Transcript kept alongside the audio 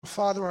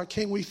Father, our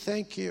King, we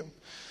thank you,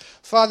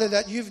 Father,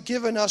 that you've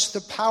given us the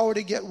power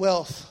to get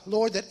wealth.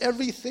 Lord, that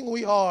everything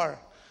we are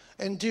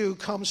and do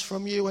comes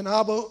from you. And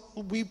Abba,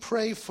 we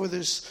pray for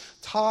this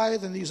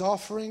tithe and these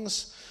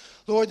offerings,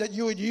 Lord, that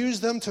you would use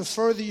them to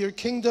further your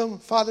kingdom.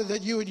 Father,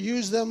 that you would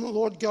use them,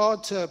 Lord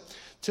God, to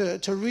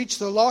reach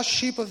the lost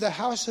sheep of the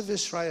house of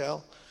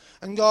Israel.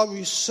 And God,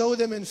 we sow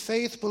them in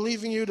faith,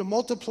 believing you to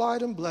multiply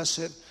it and bless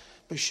it.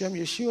 B'Shem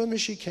Yeshua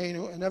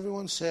Mishikeinu. And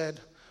everyone said,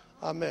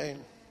 Amen.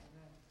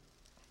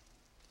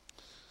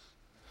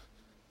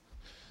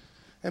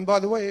 And by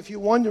the way, if you're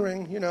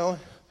wondering,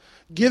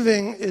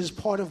 giving is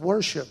part of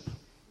worship.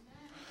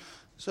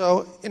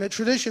 So in a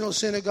traditional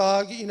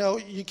synagogue,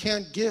 you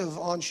can't give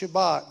on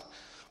Shabbat.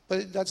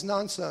 But that's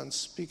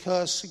nonsense,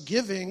 because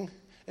giving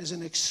is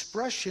an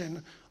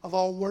expression of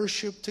our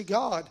worship to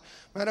God.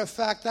 Matter of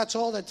fact, that's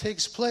all that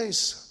takes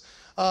place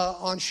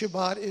on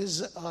Shabbat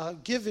is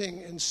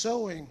giving and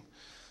sowing.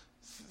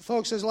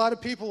 Folks, there's a lot of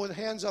people with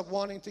hands up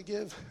wanting to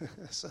give,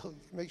 so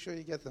make sure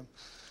you get them.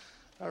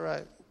 All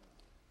right.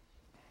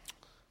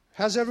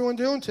 How's everyone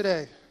doing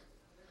today?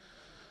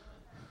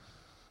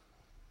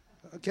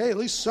 Okay, at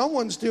least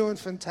someone's doing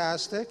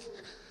fantastic.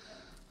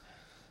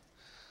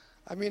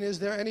 I mean, is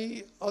there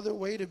any other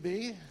way to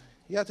be?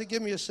 You have to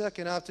give me a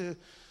second. I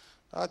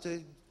have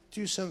to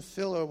do some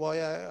filler while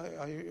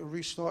I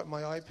restart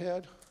my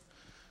iPad,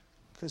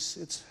 because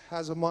it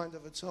has a mind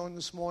of its own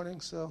this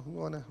morning, so we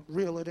want to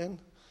reel it in.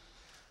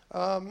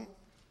 How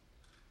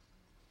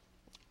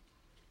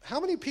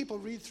many people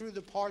read through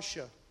the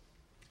Parsha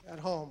at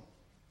home?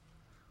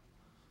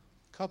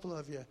 A couple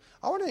of you.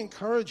 I want to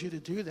encourage you to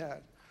do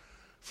that.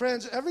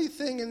 Friends,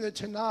 everything in the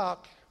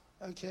Tanakh,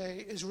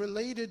 is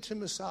related to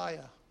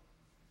Messiah.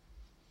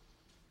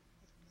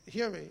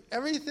 Hear me.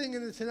 Everything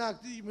in the Tanakh,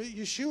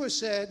 Yeshua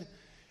said,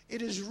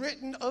 it is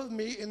written of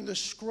me in the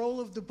scroll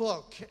of the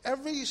book.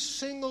 Every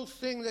single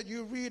thing that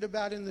you read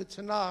about in the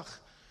Tanakh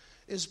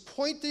is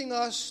pointing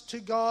us to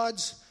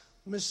God's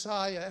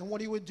Messiah and what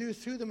he would do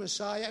through the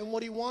Messiah and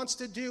what he wants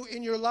to do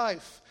in your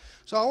life.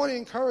 So I want to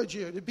encourage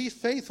you to be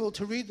faithful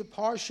to read the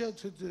Parsha,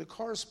 to the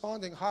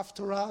corresponding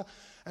Haftarah,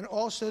 and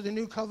also the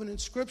New Covenant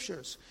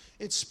Scriptures.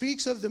 It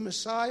speaks of the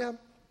Messiah.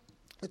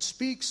 It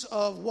speaks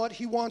of what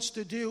he wants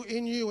to do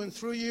in you and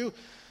through you,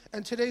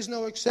 and today's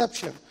no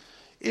exception.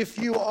 If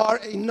you are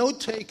a note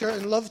taker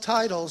and love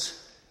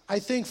titles, I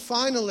think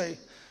finally,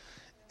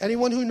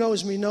 anyone who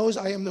knows me knows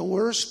I am the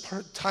worst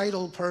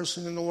titled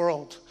person in the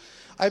world.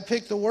 I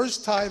pick the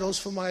worst titles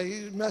for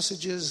my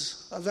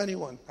messages of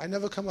anyone. I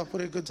never come up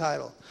with a good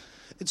title.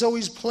 It's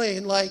always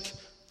plain, like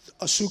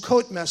a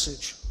Sukkot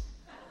message.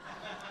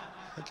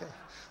 Okay,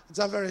 it's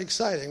not very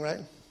exciting,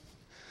 right?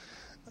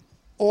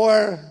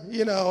 Or,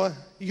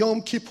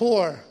 Yom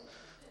Kippur,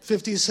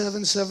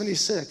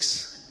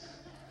 5776.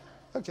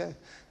 Okay,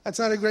 that's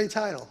not a great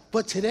title.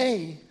 But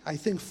today, I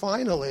think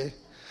finally,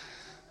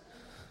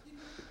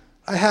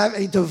 I have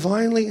a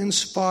divinely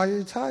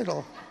inspired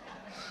title.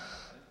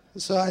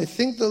 So I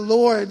think the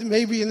Lord,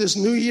 maybe in this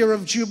new year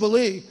of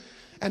Jubilee,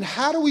 and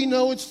how do we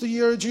know it's the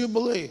year of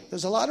Jubilee?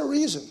 There's a lot of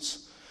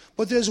reasons.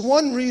 But there's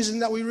one reason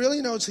that we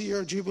really know it's the year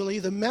of Jubilee.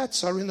 The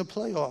Mets are in the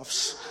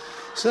playoffs.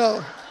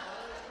 So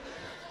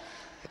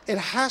it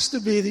has to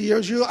be the year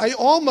of Jubilee.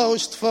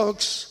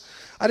 Folks,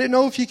 I didn't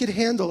know if you could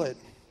handle it,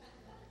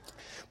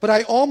 but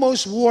I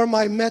almost wore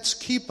my Mets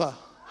kippah.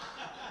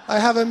 I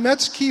have a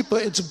Mets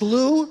kippah. It's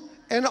blue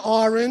and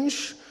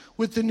orange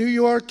with the New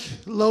York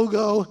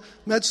logo,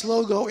 Mets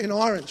logo in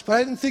orange. But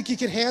I didn't think you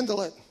could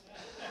handle it.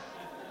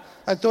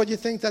 I thought you'd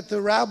think that the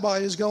rabbi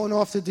is going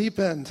off the deep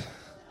end.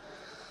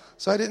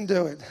 So I didn't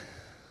do it.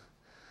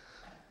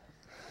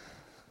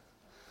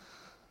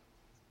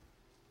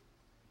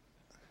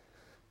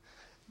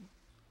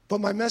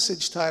 But my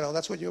message title,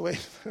 that's what you're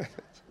waiting for.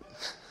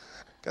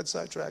 Got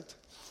sidetracked.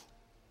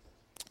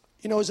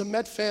 As a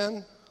Met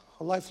fan,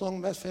 a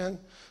lifelong Met fan,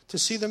 to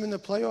see them in the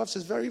playoffs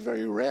is very,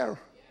 very rare.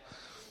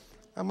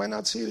 I might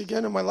not see it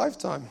again in my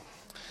lifetime.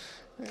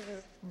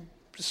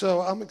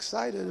 So I'm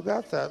excited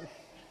about that.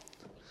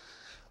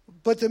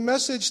 But the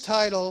message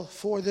title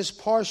for this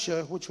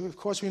Parsha, which of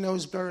course we know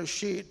is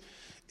Bereshit,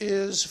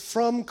 is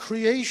From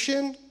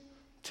Creation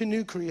to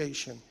New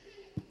Creation.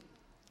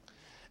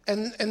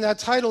 And that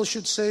title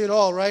should say it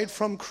all, right?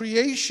 From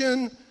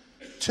creation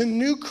to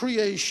new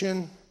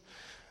creation.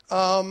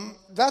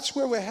 That's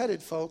where we're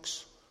headed,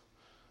 folks.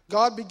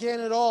 God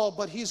began it all,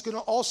 but he's going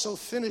to also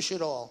finish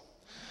it all.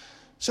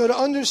 So to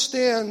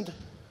understand,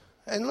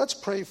 and let's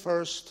pray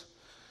first.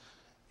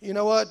 You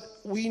know what?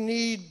 We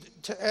need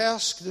to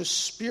ask the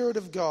Spirit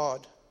of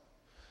God,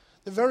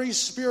 the very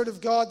Spirit of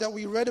God that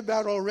we read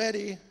about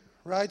already,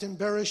 right, in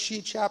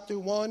Bereshit chapter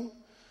 1,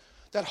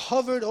 that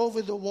hovered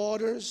over the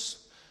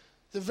waters,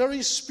 the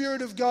very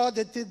Spirit of God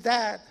that did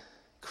that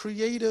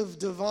creative,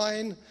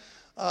 divine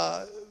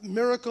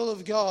miracle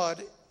of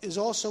God is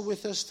also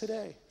with us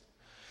today.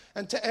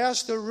 And to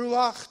ask the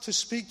Ruach to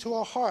speak to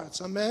our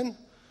hearts. Amen?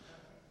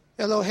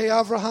 Elohei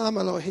Avraham,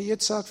 Elohei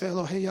Yitzhak,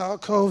 Elohei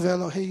Yaakov,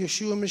 Elohei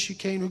Yeshua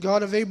Mishikeinu,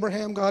 God of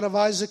Abraham, God of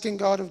Isaac, and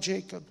God of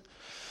Jacob.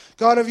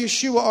 God of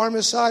Yeshua, our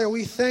Messiah,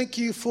 we thank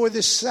you for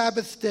this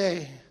Sabbath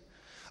day.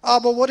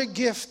 Abba, what a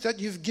gift that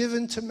you've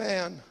given to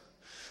man.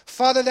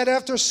 Father, that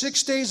after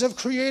 6 days of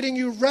creating,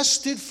 you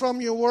rested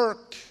from your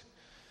work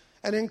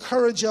and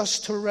encourage us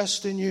to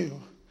rest in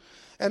you.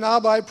 And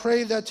Abba, I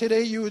pray that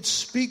today you would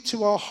speak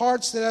to our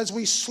hearts, that as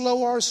we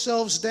slow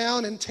ourselves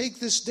down and take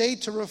this day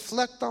to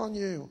reflect on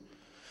you,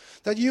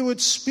 that you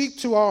would speak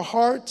to our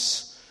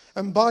hearts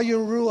and by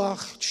your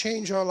Ruach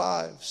change our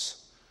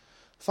lives.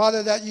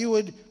 Father, that you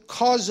would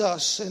cause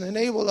us and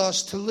enable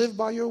us to live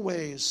by your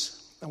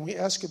ways. And we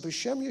ask it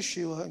b'Shem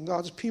Yeshua, and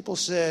God's people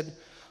said,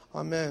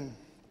 Amen.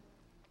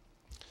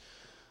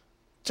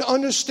 To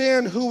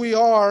understand who we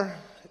are,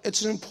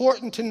 it's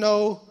important to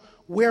know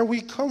where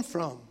we come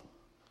from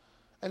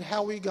and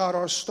how we got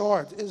our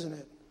start, isn't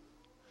it?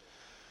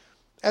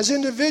 As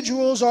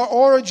individuals, our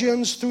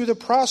origins through the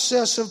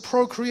process of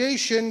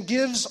procreation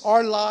gives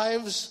our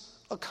lives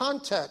a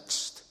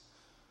context,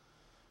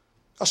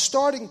 a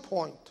starting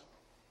point.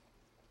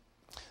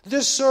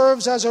 This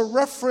serves as a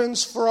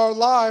reference for our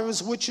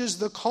lives, which is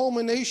the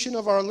culmination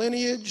of our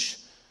lineage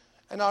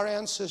and our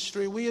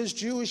ancestry. We as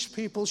Jewish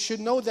people should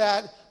know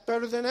that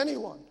better than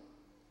anyone.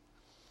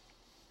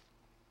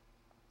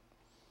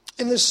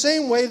 In the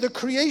same way, the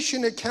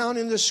creation account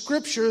in the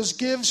scriptures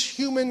gives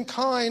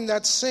humankind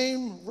that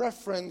same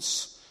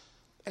reference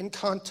and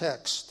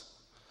context.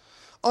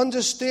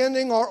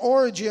 Understanding our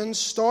origins,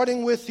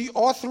 starting with the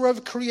author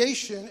of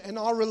creation and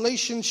our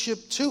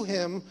relationship to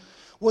him,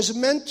 was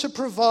meant to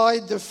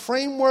provide the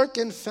framework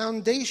and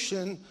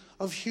foundation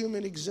of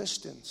human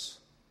existence.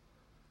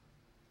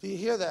 Do you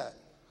hear that?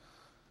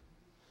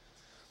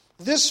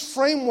 This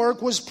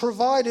framework was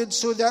provided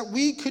so that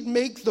we could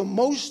make the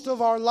most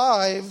of our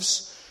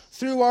lives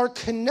through our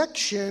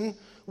connection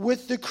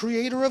with the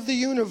creator of the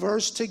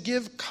universe to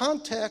give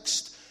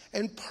context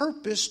and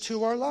purpose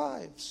to our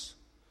lives.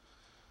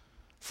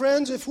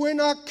 Friends, if we're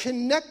not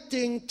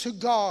connecting to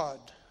God,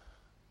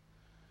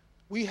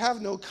 we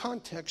have no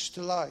context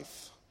to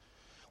life.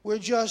 We're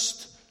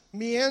just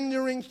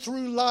meandering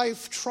through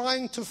life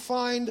trying to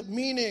find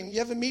meaning.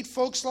 You ever meet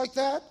folks like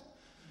that?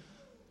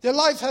 Their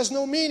life has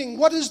no meaning.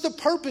 What is the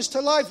purpose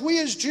to life? We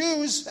as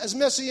Jews, as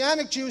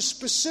Messianic Jews,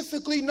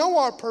 specifically know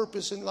our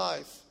purpose in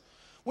life.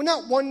 We're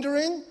not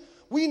wondering.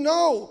 We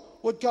know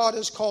what God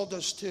has called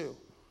us to.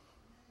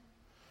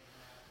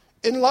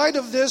 In light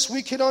of this,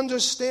 we can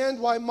understand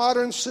why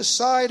modern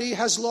society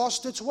has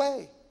lost its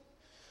way,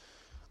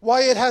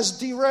 why it has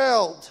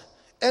derailed,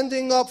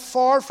 ending up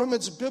far from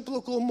its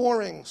biblical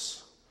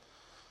moorings.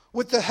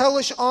 With the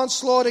hellish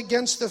onslaught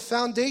against the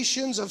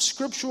foundations of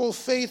scriptural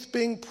faith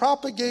being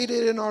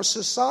propagated in our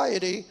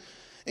society,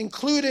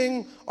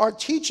 including our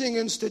teaching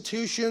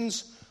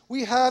institutions,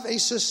 we have a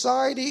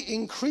society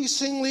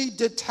increasingly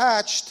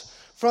detached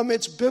from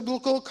its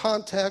biblical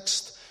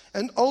context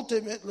and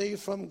ultimately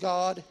from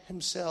God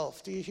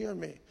himself. Do you hear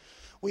me?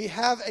 We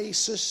have a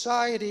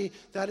society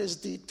that is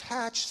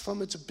detached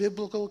from its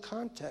biblical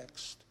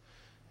context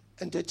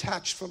and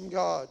detached from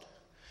God.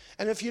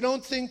 And if you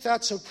don't think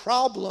that's a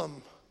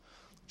problem,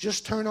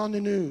 just turn on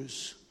the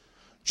news.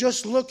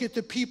 Just look at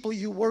the people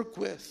you work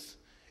with.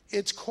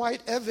 It's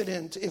quite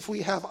evident if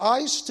we have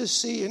eyes to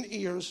see and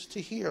ears to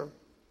hear.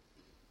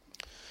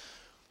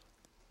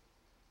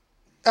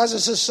 As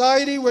a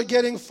society, we're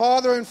getting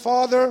farther and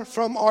farther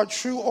from our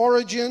true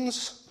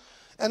origins,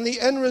 and the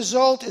end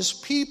result is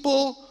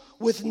people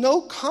with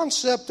no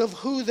concept of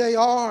who they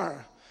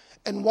are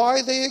and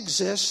why they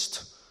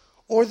exist,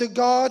 or the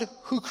God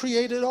who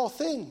created all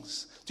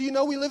things. Do you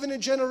know we live in a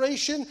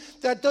generation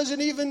that doesn't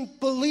even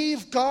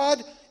believe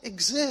God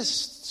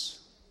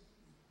exists?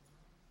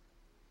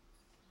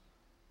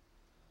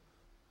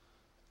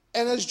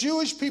 And as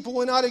Jewish people,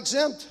 we're not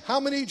exempt. How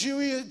many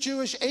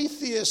Jewish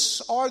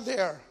atheists are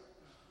there?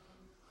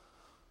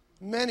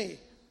 Many.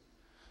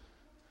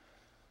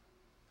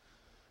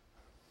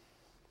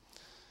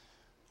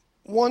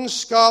 One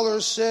scholar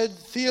said,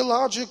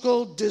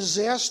 theological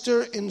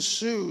disaster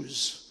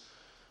ensues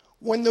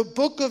when the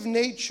book of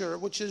nature,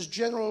 which is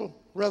general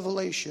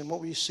revelation, what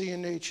we see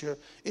in nature,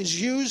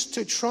 is used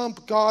to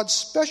trump God's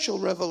special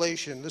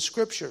revelation, the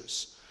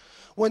scriptures.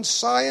 When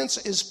science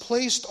is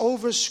placed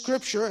over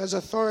scripture as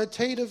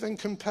authoritative and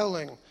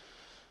compelling.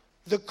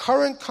 The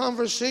current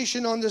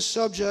conversation on this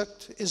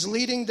subject is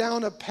leading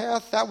down a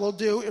path that will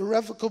do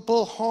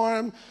irrevocable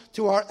harm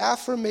to our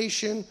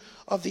affirmation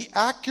of the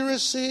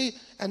accuracy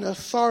and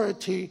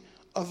authority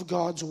of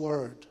God's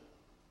word.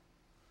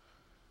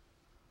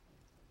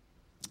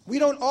 We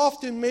don't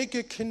often make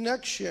a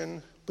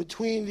connection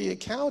between the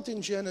account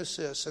in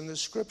Genesis and the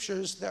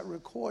scriptures that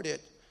record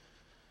it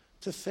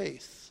to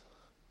faith.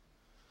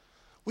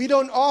 We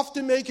don't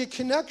often make a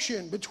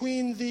connection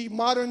between the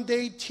modern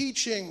day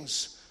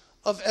teachings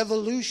of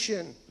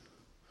evolution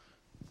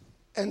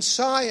and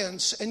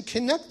science and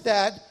connect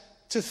that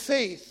to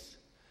faith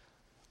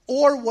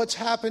or what's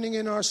happening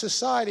in our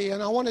society.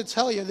 And I want to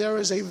tell you, there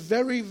is a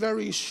very,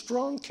 very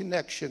strong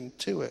connection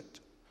to it.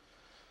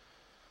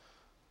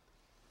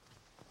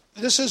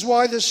 This is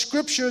why the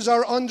scriptures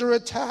are under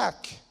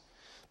attack.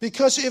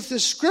 Because if the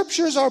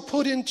scriptures are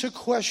put into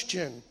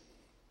question,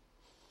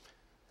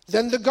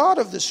 then the God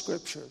of the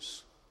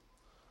scriptures,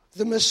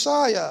 the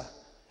Messiah,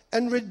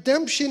 and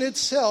redemption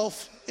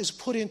itself is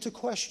put into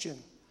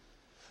question.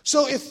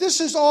 So if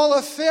this is all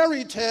a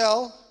fairy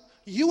tale,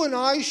 you and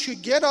I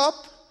should get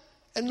up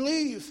and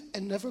leave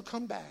and never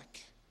come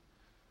back.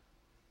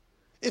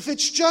 If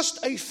it's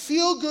just a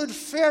feel-good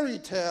fairy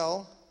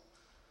tale,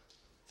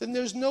 then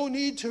there's no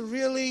need to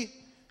really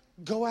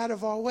go out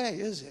of our way,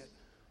 is it?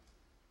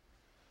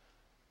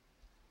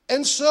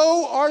 And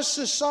so our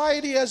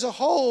society as a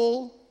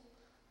whole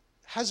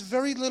has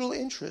very little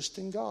interest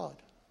in God.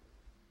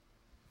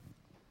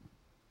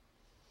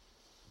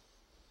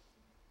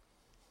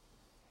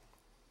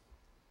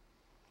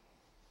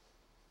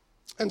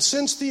 And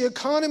since the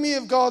economy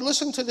of God,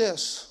 listen to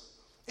this,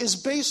 is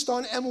based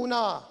on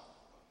emunah,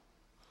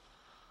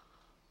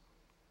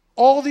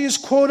 all these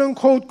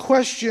quote-unquote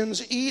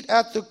questions eat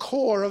at the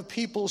core of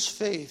people's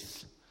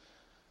faith.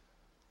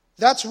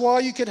 That's why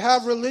you could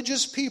have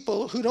religious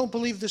people who don't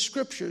believe the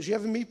scriptures. You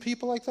ever meet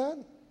people like that?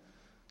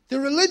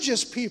 They're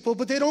religious people,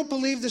 but they don't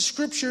believe the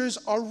scriptures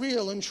are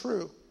real and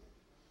true.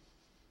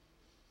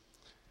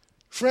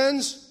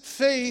 Friends,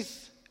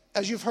 faith,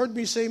 as you've heard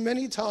me say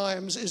many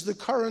times, is the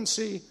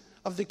currency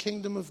of the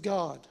kingdom of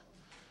God.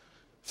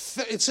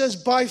 It says,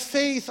 by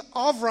faith,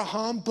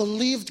 Abraham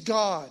believed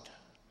God.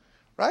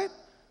 Right?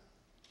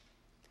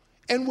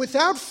 And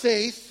without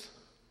faith,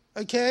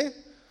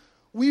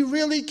 we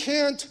really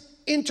can't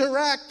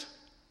interact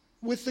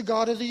with the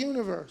God of the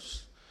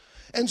universe.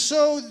 And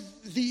so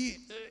the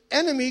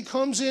enemy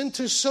comes in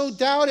to sow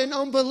doubt and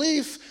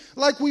unbelief,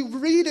 like we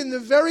read in the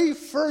very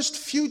first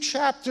few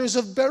chapters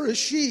of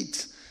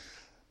Bereshit,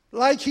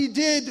 like he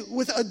did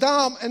with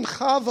Adam and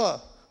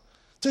Chava,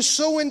 to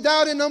sow in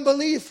doubt and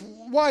unbelief.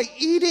 Why?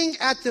 Eating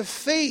at the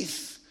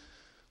faith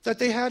that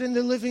they had in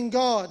the living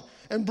God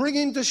and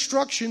bringing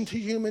destruction to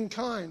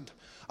humankind.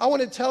 I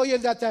want to tell you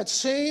that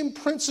same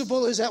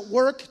principle is at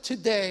work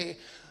today.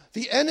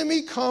 The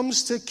enemy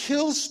comes to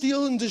kill,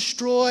 steal, and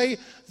destroy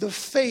the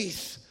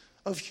faith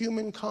of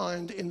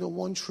humankind in the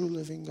one true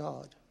living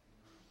God.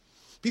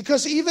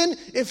 Because even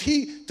if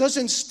he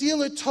doesn't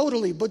steal it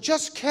totally, but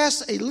just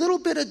casts a little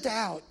bit of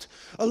doubt,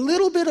 a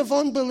little bit of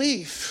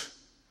unbelief,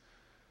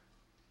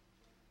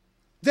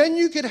 then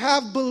you could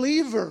have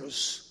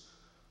believers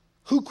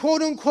who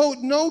quote unquote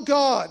know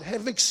God,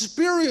 have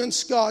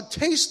experienced God,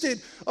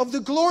 tasted of the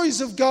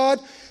glories of God,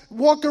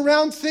 walk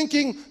around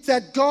thinking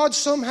that God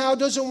somehow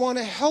doesn't want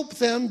to help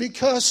them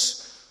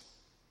because,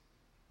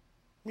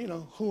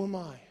 who am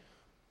I?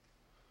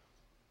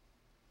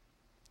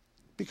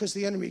 Because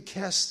the enemy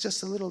casts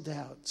just a little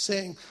doubt,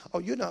 saying, oh,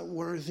 you're not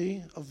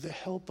worthy of the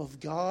help of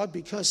God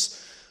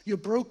because you're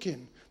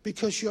broken,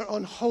 because you're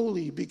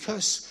unholy,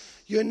 because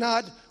you're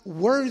not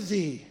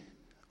worthy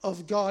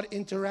of God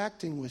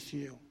interacting with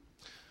you.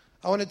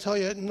 I want to tell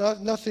you,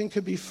 nothing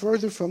could be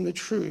further from the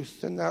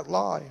truth than that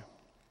lie.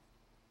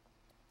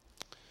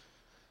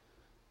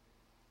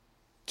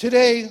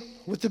 Today,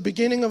 with the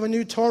beginning of a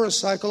new Torah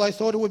cycle, I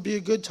thought it would be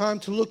a good time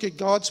to look at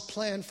God's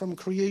plan from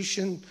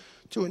creation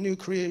to a new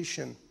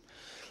creation.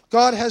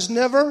 God has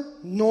never,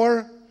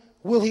 nor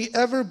will he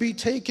ever be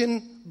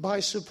taken by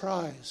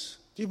surprise.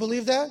 Do you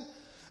believe that?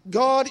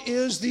 God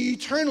is the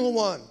eternal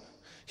one.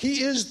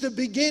 He is the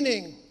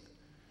beginning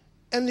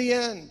and the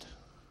end.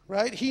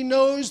 Right? He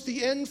knows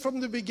the end from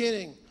the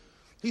beginning.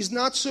 He's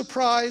not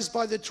surprised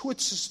by the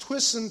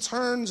twists and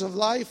turns of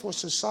life or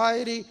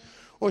society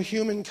or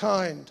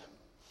humankind.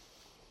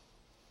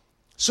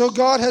 So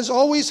God has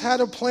always had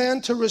a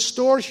plan to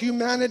restore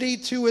humanity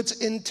to its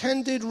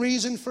intended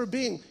reason for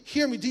being.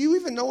 Hear me, do you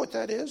even know what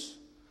that is?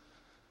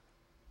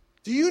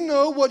 Do you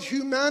know what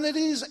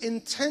humanity's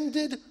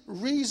intended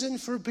reason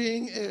for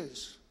being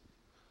is?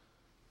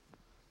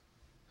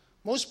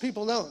 Most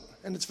people don't,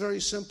 and it's very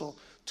simple.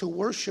 To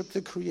worship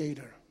the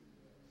Creator.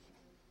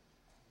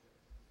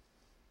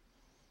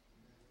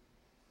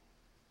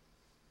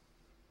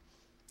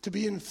 To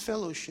be in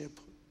fellowship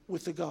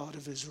with the God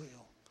of Israel.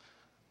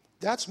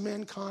 That's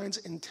mankind's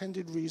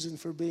intended reason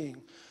for being.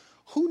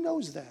 Who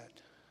knows that?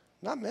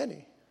 Not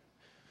many.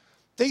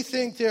 They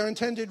think their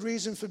intended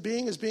reason for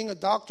being is being a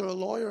doctor, a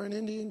lawyer, an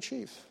Indian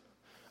chief.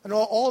 And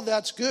all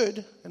that's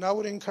good, and I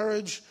would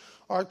encourage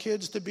our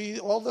kids to be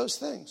all those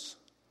things.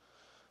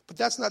 But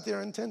that's not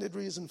their intended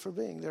reason for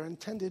being. Their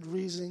intended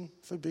reason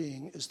for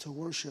being is to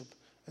worship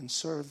and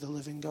serve the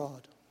living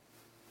God.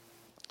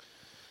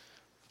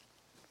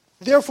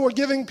 Therefore,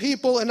 giving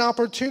people an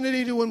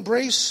opportunity to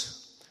embrace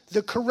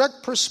the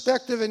correct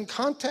perspective and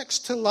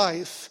context to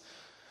life,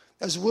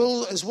 as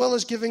well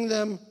as giving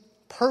them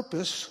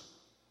purpose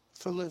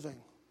for living.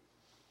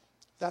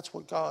 That's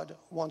what God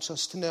wants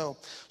us to know.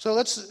 So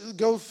let's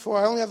go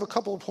I only have a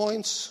couple of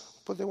points,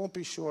 but they won't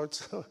be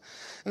short.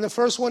 And the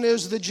first one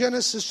is the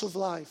genesis of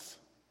life.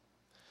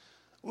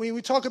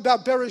 We talk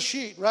about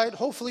Bereshit, right?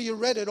 Hopefully you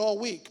read it all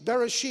week.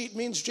 Bereshit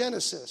means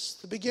Genesis,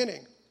 the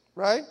beginning,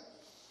 right?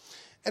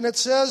 And it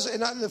says,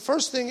 and the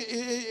first thing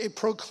it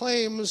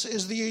proclaims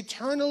is the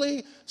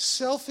eternally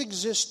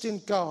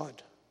self-existent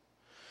God.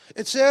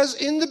 It says,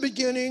 in the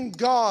beginning,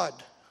 God.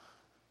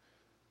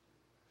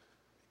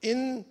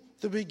 In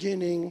the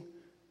beginning,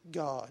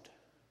 God.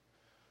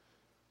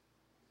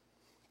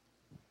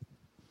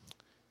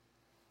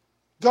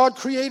 God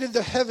created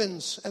the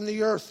heavens and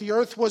the earth. The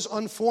earth was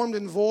unformed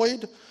and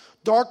void.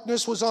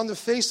 Darkness was on the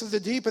face of the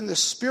deep, and the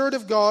Spirit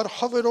of God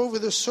hovered over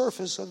the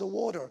surface of the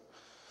water.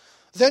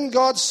 Then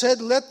God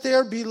said, "Let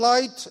there be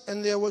light,"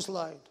 and there was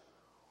light.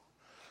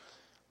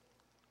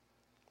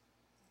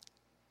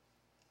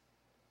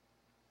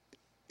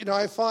 You know,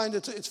 I find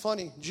it's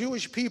funny.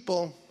 Jewish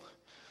people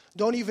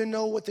don't even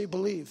know what they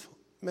believe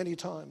many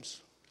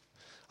times.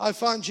 I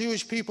find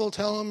Jewish people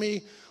telling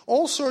me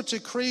all sorts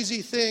of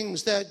crazy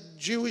things that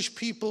Jewish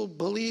people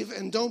believe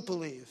and don't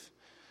believe.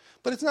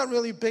 But it's not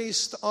really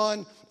based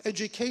on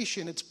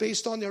education. It's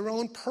based on their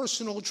own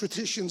personal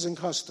traditions and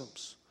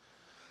customs.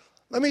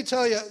 Let me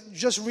tell you,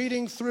 just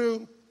reading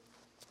through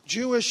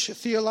Jewish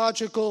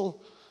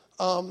theological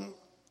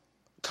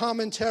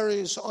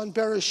commentaries on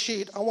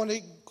Bereshit, I want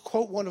to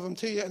quote one of them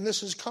to you, and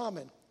this is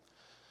common.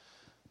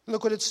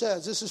 Look what it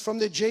says. This is from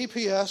the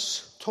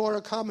JPS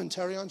Torah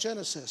commentary on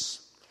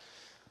Genesis.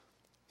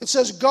 It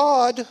says,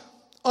 God,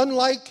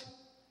 unlike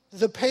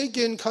the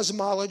pagan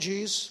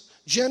cosmologies,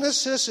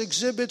 Genesis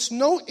exhibits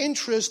no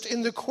interest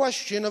in the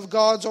question of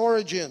God's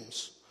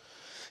origins.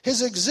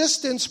 His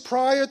existence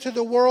prior to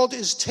the world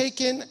is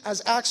taken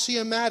as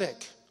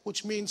axiomatic,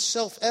 which means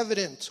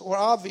self-evident or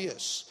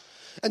obvious,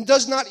 and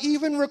does not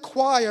even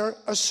require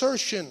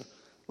assertion,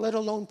 let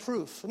alone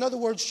proof. In other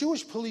words,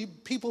 Jewish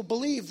people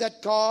believe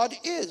that God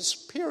is,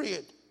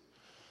 period.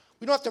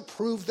 We don't have to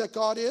prove that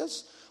God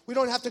is. We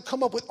don't have to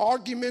come up with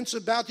arguments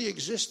about the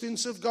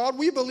existence of God.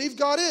 We believe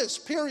God is,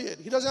 period.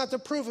 He doesn't have to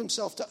prove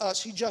himself to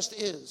us. He just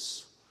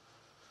is.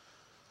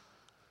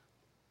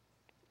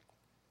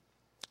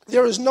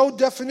 There is no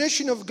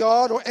definition of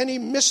God or any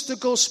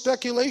mystical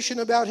speculation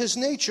about his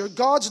nature.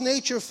 God's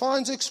nature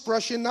finds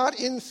expression not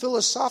in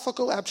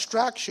philosophical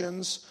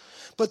abstractions,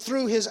 but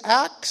through his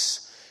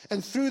acts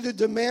and through the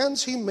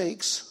demands he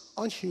makes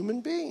on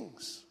human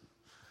beings.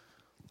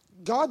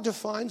 God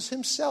defines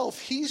himself.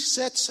 He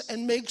sets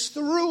and makes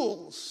the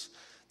rules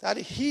that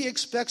he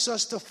expects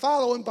us to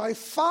follow, and by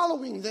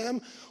following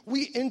them,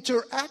 we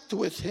interact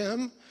with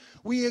him,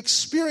 we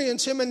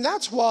experience him, and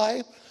that's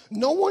why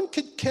no one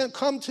can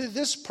come to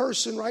this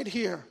person right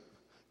here,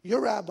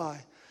 your rabbi,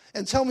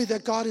 and tell me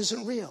that God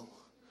isn't real.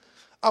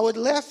 I would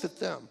laugh at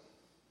them.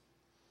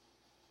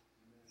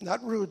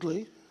 Not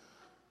rudely.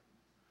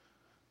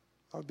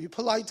 I would be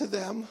polite to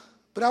them,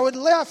 but I would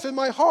laugh in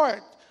my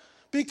heart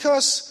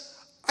because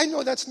I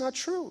know that's not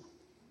true.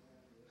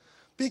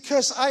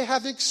 Because I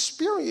have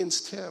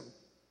experienced him.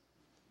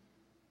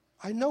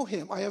 I know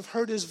him. I have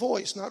heard his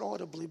voice, not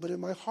audibly, but in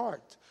my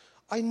heart.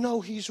 I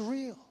know he's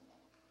real.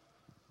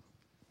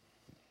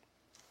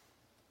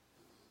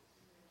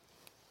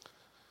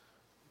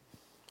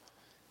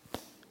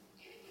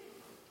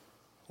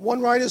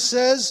 One writer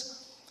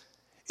says,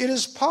 it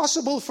is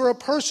possible for a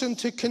person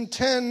to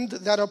contend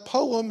that a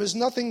poem is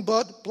nothing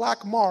but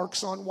black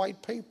marks on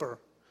white paper.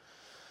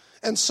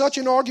 And such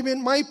an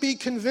argument might be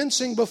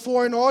convincing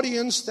before an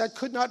audience that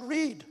could not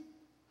read.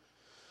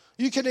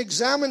 You can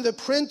examine the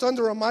print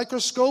under a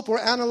microscope or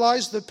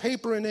analyze the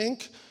paper and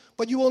ink,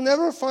 but you will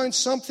never find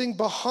something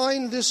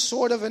behind this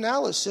sort of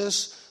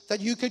analysis that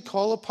you could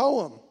call a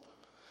poem.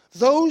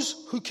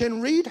 Those who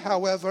can read,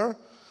 however,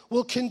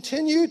 will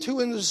continue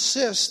to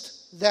insist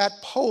that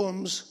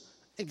poems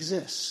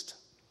exist.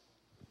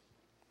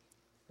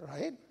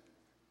 Right?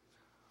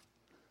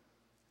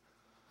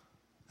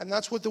 And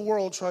that's what the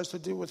world tries to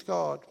do with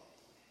God.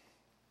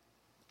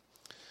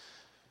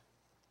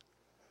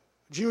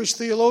 Jewish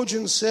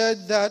theologians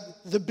said that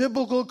the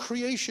biblical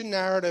creation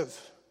narrative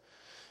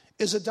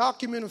is a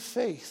document of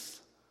faith.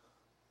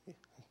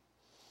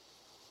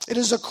 It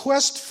is a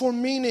quest for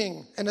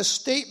meaning and a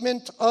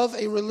statement of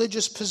a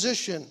religious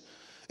position.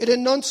 It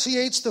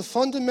enunciates the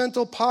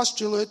fundamental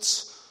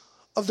postulates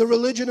of the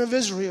religion of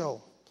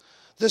Israel,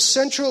 the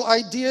central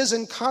ideas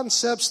and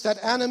concepts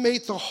that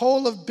animate the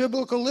whole of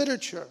biblical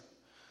literature.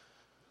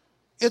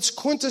 Its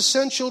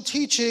quintessential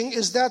teaching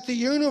is that the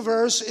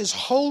universe is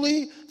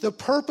wholly the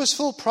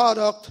purposeful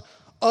product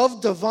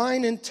of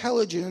divine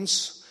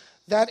intelligence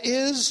that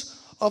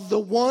is of the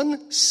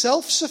one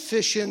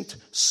self-sufficient,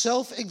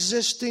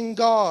 self-existing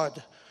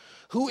God,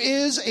 who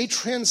is a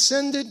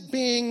transcendent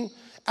being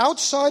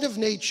outside of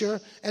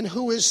nature and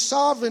who is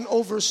sovereign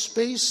over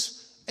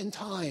space and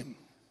time.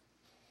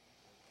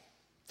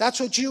 That's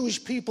what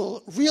Jewish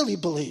people really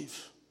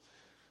believe,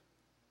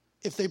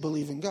 if they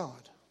believe in God.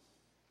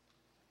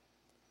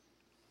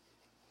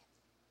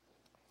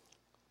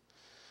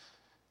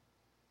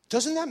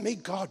 Doesn't that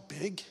make God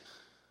big?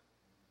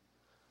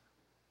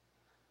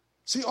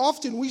 See,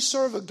 often we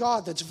serve a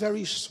God that's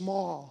very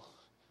small.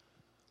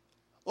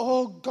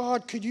 Oh,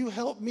 God, could you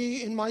help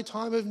me in my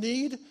time of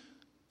need?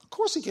 Of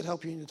course he could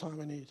help you in your time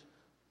of need.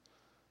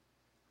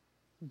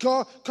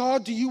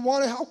 God, do you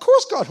want to help? Of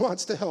course God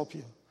wants to help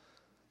you.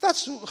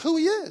 That's who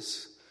he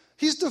is.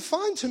 He's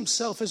defined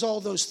himself as all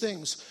those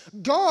things.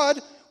 God,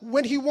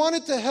 when he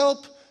wanted to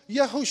help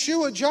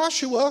Yehoshua,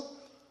 Joshua,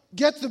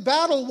 get the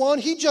battle won.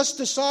 He just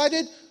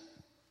decided,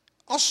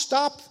 I'll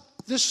stop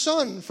the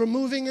sun from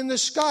moving in the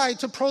sky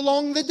to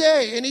prolong the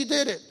day, and he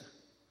did it.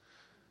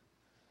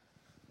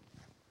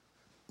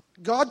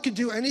 God could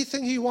do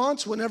anything he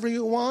wants, whenever he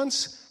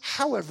wants,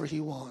 however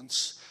he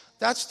wants.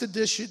 That's the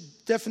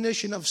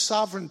definition of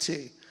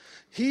sovereignty.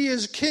 He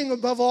is king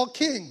above all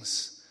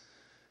kings.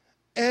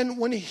 And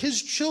when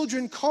his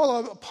children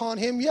call upon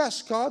him,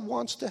 yes, God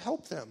wants to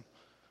help them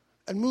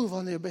and move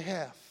on their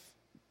behalf.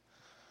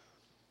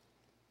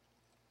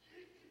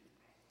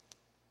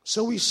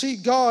 So we see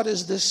God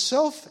as this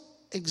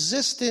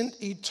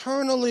self-existent,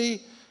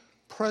 eternally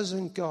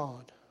present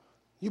God.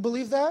 You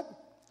believe that?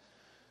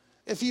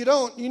 If you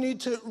don't, you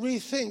need to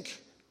rethink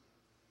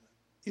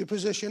your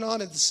position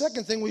on it. The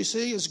second thing we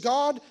see is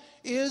God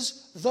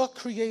is the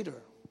creator.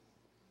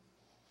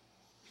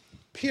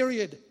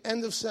 Period.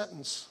 End of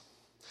sentence.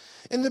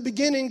 In the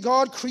beginning,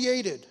 God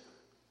created.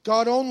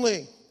 God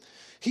only.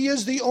 He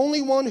is the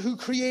only one who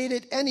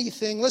created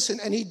anything. Listen,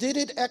 and he did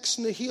it ex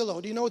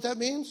nihilo. Do you know what that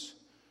means?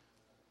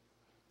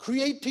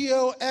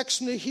 Creatio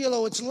ex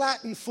nihilo. It's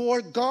Latin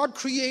for God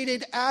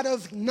created out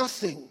of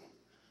nothing.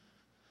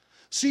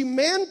 See,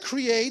 man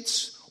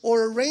creates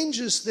or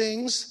arranges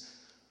things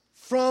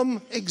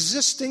from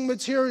existing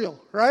material,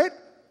 right?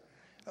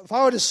 If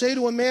I were to say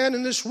to a man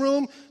in this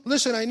room,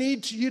 listen, I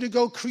need you to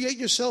go create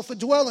yourself a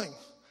dwelling.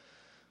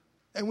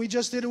 And we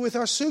just did it with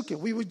our sukkah.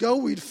 We would go,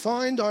 we'd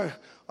find our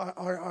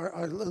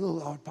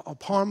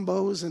palm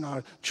boughs and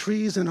our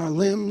trees and our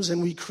limbs,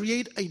 and we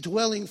create a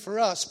dwelling for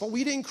us. But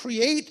we didn't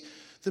create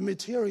the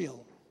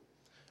material.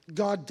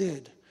 God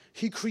did.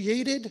 He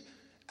created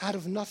out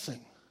of nothing.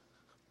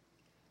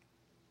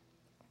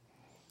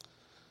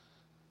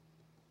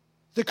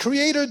 The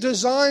Creator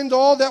designed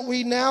all that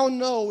we now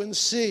know and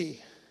see.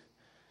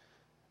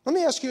 Let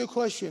me ask you a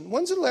question.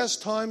 When's the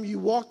last time you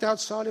walked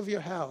outside of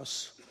your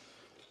house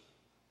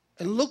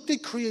and looked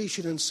at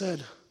creation and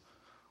said,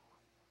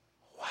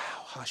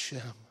 wow,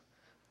 Hashem,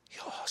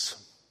 you're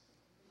awesome.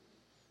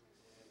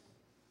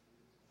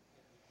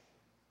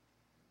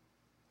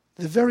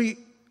 The very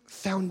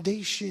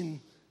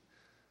foundation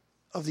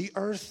of the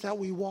earth that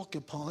we walk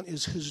upon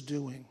is his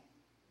doing.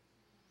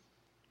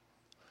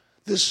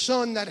 The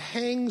sun that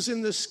hangs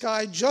in the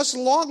sky just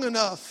long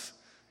enough,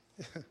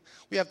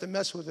 we have to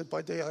mess with it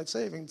by daylight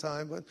saving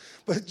time,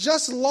 but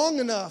just long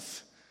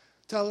enough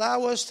to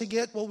allow us to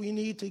get what we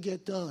need to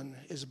get done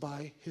is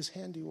by his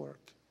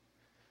handiwork.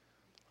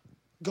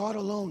 God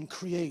alone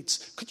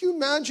creates. Could you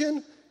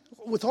imagine,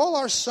 with all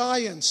our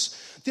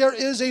science, there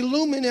is a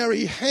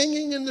luminary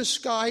hanging in the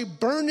sky,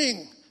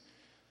 burning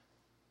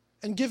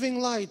and giving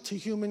light to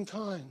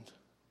humankind.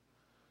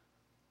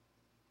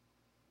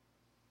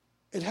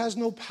 It has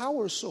no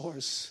power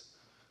source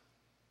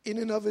in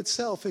and of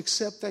itself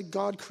except that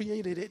God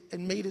created it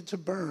and made it to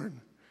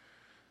burn.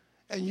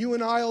 And you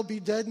and I will be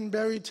dead and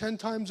buried 10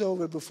 times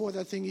over before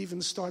that thing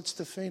even starts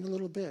to faint a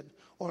little bit,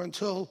 or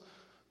until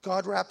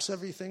God wraps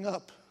everything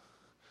up.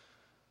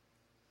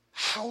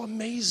 How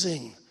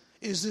amazing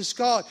is this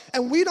God?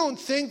 And we don't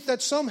think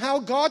that somehow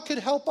God could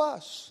help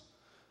us.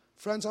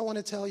 Friends, I want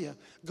to tell you,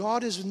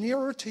 God is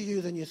nearer to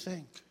you than you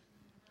think.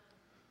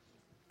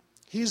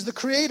 He's the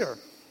creator.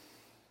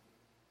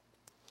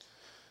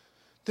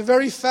 The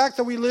very fact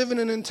that we live in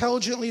an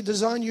intelligently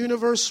designed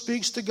universe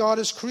speaks to God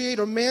as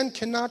creator. Man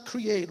cannot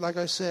create, like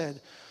I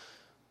said.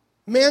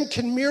 Man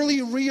can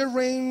merely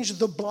rearrange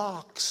the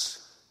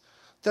blocks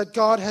that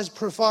God has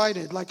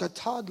provided, like a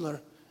toddler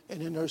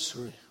in a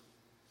nursery.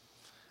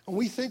 And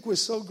we think we're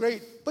so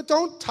great. But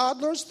don't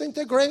toddlers think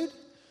they're great?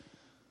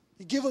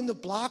 You give them the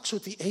blocks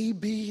with the A,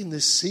 B, and the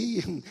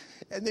C,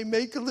 and they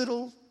make a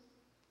little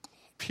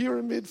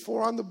pyramid,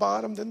 4 on the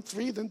bottom, then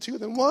 3, then 2,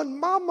 then 1.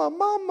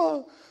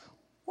 Mama.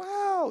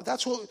 Wow,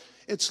 that's what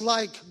it's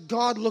like,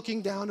 God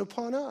looking down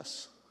upon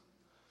us.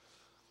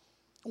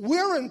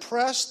 We're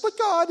impressed, but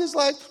God is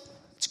like,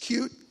 it's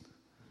cute.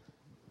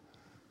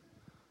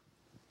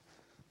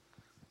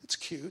 It's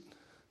cute.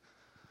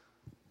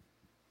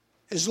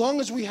 As long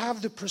as we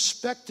have the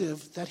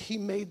perspective that he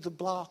made the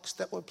blocks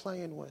that we're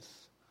playing with.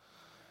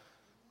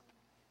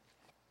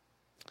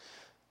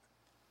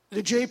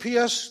 The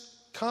JPS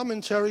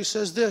commentary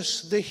says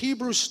this: the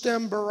Hebrew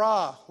stem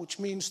bara, which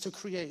means to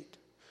create,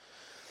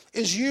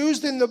 is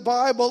used in the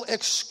Bible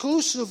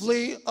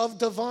exclusively of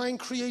divine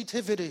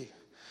creativity.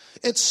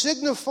 It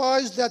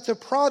signifies that the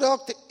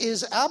product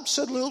is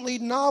absolutely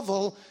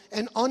novel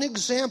and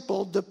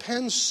unexampled,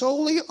 depends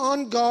solely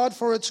on God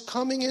for its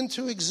coming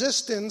into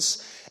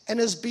existence, and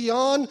is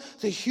beyond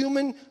the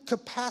human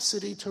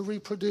capacity to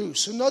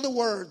reproduce. In other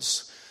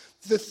words,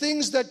 the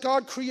things that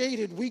God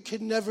created, we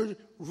could never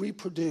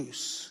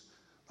reproduce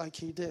like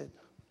he did.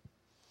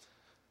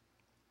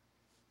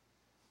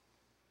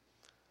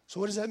 So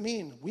what does that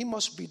mean? We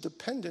must be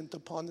dependent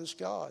upon this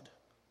God.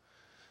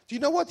 Do you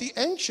know what? The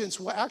ancients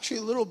were actually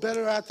a little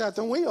better at that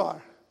than we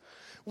are.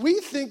 We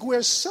think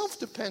we're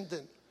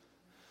self-dependent.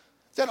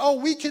 That,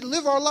 we could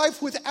live our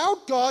life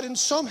without God and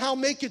somehow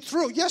make it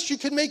through. Yes, you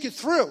can make it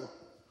through.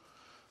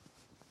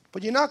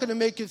 But you're not going to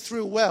make it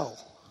through well.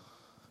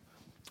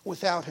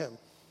 without him.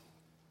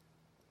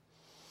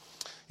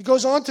 He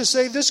goes on to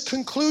say this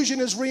conclusion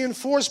is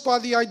reinforced by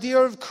the idea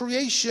of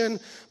creation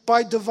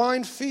by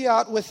divine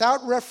fiat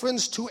without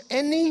reference to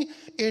any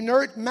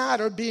inert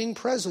matter being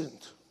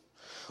present.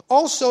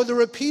 Also, the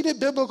repeated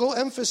biblical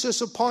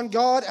emphasis upon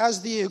God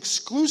as the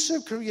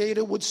exclusive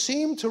creator would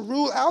seem to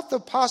rule out the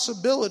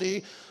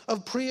possibility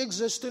of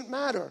pre-existent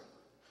matter.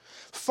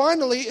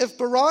 Finally, if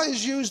bara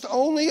is used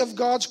only of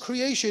God's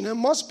creation, it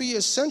must be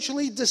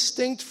essentially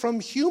distinct from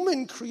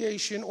human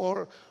creation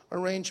or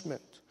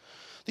arrangement.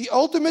 The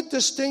ultimate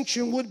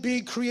distinction would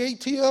be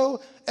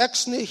creatio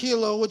ex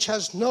nihilo, which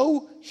has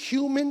no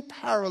human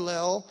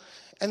parallel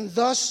and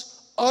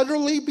thus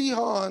utterly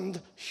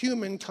beyond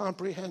human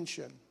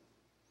comprehension.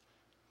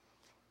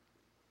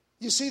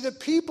 You see, the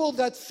people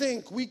that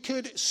think we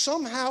could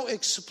somehow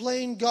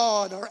explain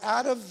God are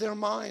out of their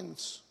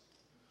minds.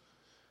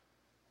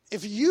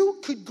 If you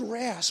could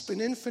grasp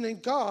an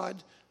infinite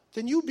God,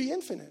 then you'd be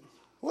infinite,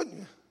 wouldn't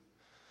you?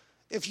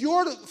 If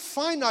your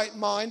finite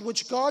mind,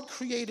 which God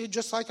created,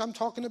 just like I'm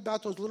talking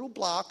about those little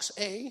blocks,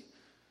 A,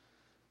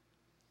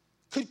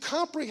 could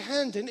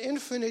comprehend an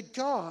infinite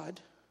God,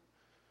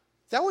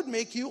 that would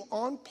make you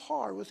on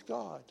par with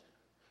God.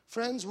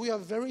 Friends, we are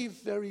very,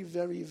 very,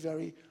 very,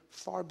 very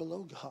far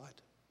below God.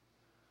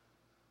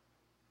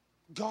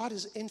 God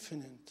is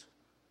infinite.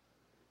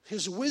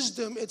 His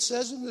wisdom, it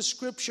says in the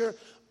scripture,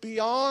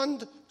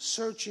 beyond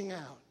searching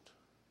out.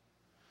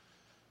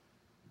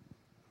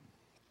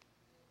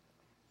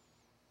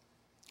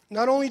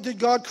 Not only did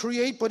God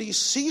create, but he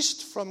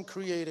ceased from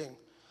creating.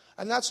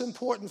 And that's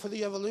important for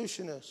the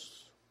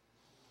evolutionists.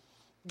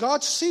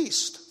 God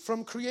ceased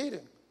from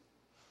creating.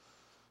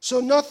 So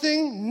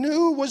nothing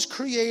new was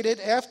created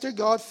after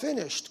God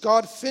finished.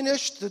 God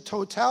finished the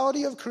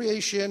totality of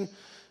creation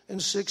in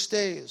 6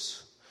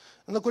 days.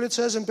 And look what it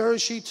says in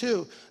Bereshit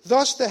 2.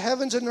 Thus the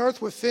heavens and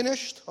earth were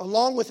finished,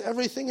 along with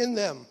everything in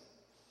them.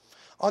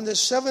 On the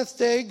seventh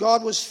day,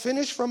 God was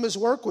finished from his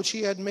work which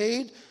he had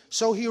made.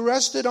 So he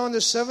rested on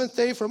the seventh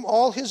day from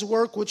all his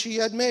work which he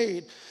had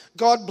made.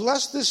 God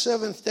blessed the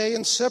seventh day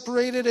and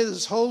separated it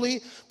as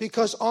holy,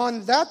 because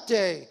on that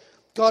day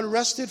God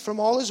rested from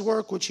all his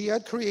work which he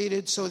had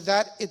created, so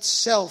that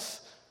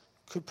itself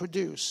could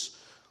produce.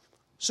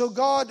 So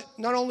God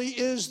not only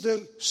is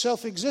the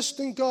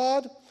self-existent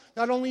God,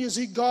 not only is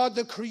he God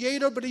the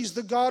creator, but he's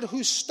the God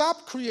who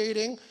stopped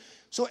creating.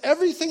 So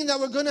everything that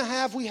we're going to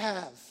have, we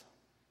have.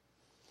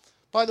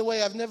 By the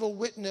way, I've never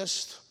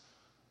witnessed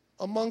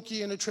a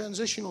monkey in a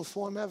transitional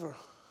form ever.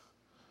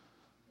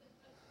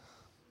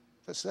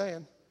 Just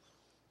saying.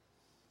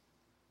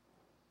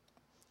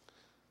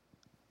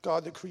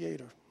 God the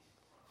creator.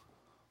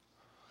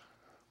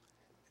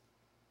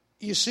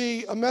 You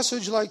see, a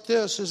message like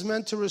this is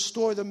meant to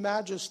restore the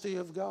majesty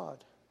of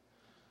God.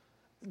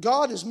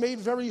 God is made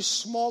very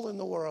small in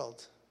the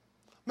world.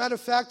 Matter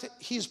of fact,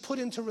 he's put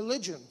into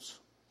religions.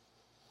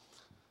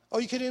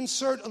 Or you could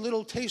insert a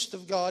little taste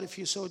of God if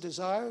you so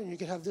desire, and you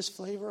could have this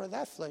flavor or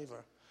that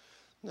flavor.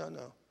 No.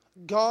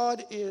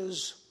 God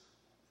is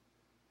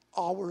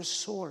our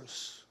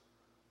source.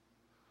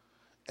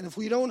 And if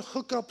we don't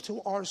hook up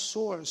to our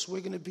source,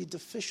 we're going to be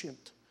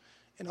deficient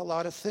in a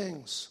lot of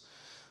things.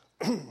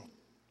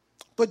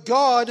 But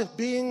God,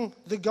 being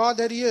the God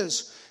that he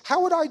is,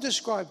 how would I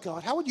describe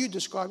God? How would you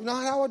describe? You know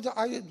how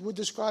I would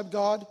describe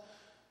God,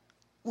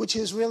 which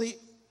is really,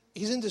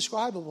 he's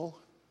indescribable.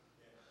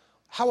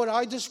 How would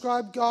I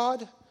describe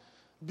God?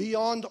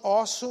 Beyond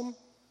awesome.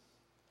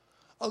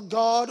 A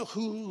God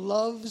who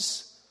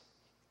loves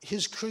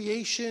his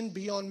creation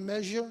beyond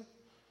measure.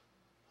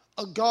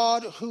 A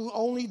God who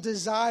only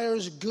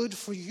desires good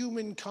for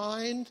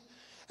humankind,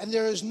 and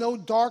there is no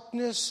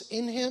darkness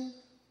in him.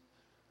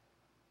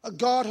 A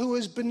God who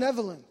is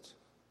benevolent,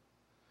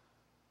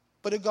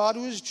 but a God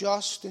who is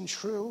just and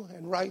true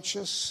and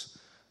righteous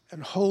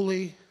and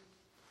holy.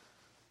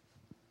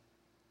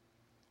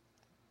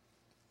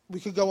 We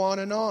could go on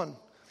and on.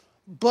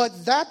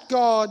 But that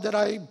God that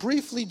I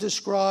briefly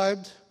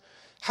described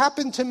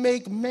happened to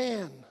make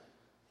man,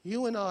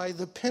 you and I,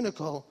 the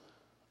pinnacle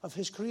of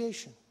his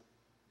creation.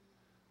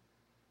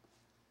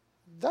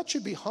 That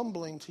should be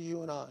humbling to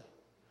you and I.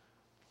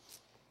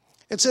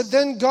 It said,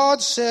 then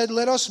God said,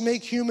 let us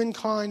make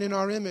humankind in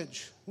our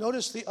image.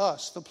 Notice the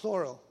us, the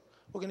plural.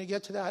 We're going to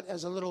get to that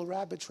as a little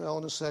rabbit trail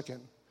in a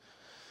second.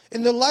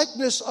 In the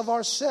likeness of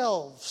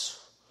ourselves.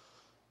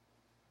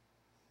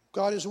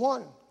 God is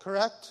one,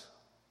 correct?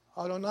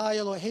 Adonai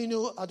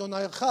Eloheinu,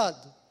 Adonai Echad.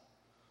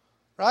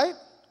 Right?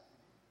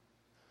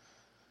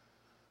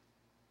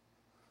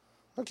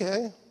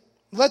 Okay.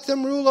 Let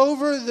them rule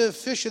over the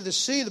fish of the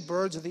sea, the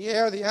birds of the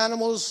air, the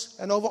animals,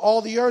 and over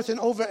all the earth, and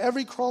over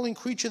every crawling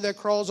creature that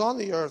crawls on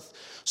the earth.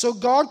 So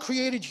God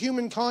created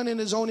humankind in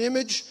his own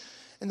image.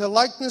 In the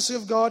likeness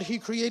of God, he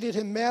created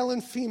him, male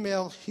and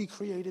female, he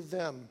created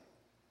them.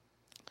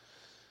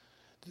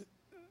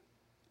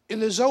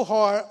 In the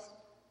Zohar,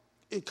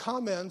 it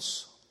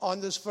comments on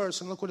this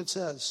verse, and look what it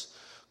says.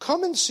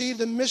 Come and see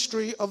the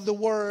mystery of the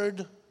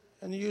word,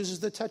 and it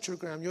uses the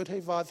tetragram, Yod He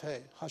Vav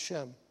He,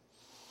 Hashem.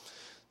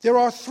 There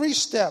are 3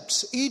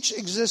 steps, each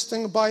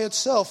existing by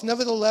itself.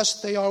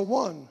 Nevertheless, they are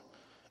one.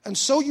 And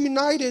so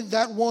united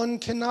that one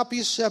cannot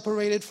be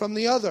separated from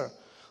the other.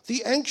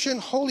 The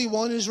ancient Holy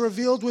One is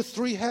revealed with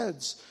 3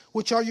 heads,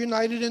 which are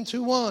united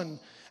into one.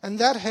 And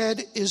that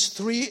head is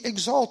 3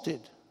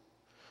 exalted.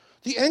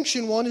 The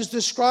Ancient One is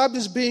described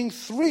as being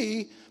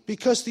 3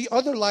 because the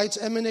other lights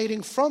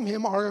emanating from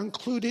him are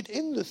included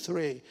in the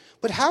 3.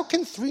 But how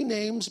can 3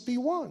 names be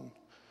one?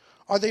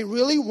 Are they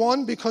really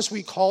one because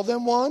we call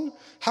them one?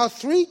 How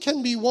 3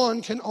 can be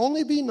one can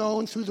only be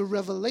known through the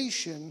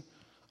revelation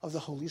of the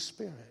Holy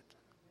Spirit.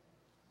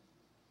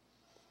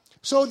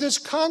 So this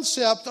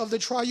concept of the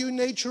triune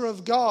nature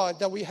of God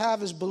that we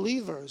have as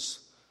believers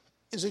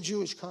is a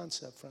Jewish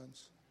concept,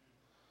 friends.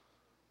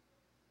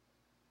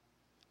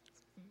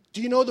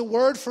 Do you know the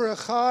word for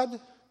echad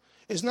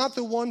is not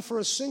the one for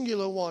a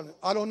singular one?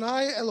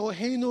 Adonai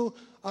Eloheinu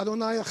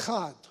Adonai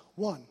echad,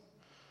 one.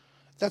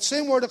 That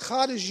same word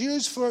echad is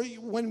used for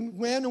when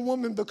man and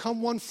woman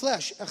become one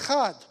flesh.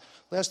 Echad.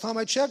 Last time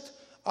I checked,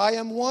 I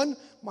am one,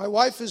 my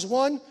wife is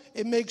one,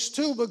 it makes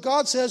 2, but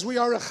God says we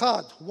are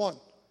echad, one.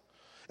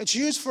 It's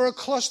used for a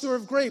cluster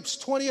of grapes,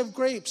 20 of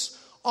grapes.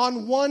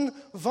 On one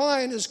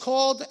vine is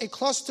called a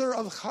cluster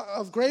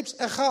of grapes,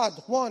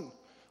 echad, one.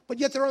 But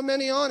yet there are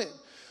many on it.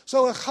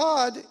 So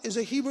echad is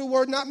a Hebrew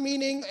word not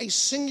meaning a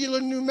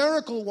singular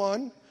numerical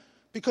one,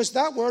 because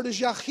that word is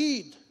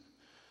yachid.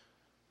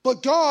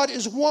 But God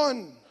is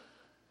one,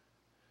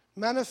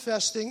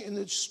 manifesting in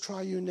its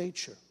triune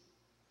nature.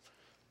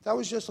 That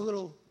was just a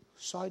little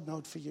side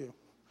note for you.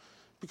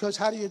 Because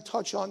how do you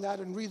touch on that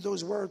and read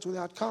those words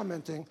without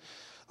commenting?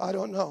 I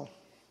don't know.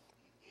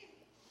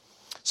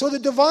 So the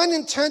divine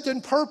intent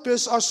and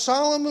purpose are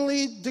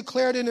solemnly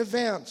declared in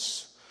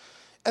advance.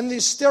 And the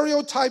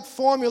stereotype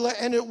formula,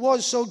 and it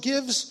was so,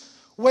 gives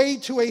way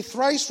to a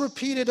thrice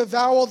repeated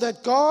avowal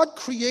that God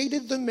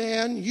created the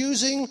man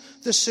using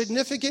the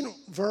significant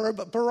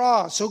verb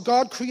bara. So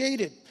God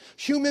created.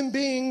 Human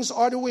beings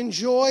are to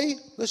enjoy,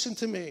 listen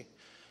to me,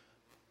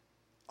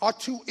 are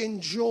to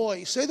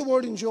enjoy. Say the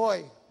word enjoy.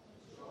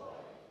 Enjoy.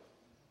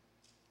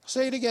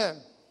 Say it again.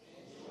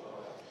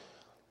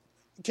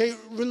 Enjoy. Okay,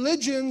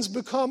 religions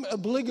become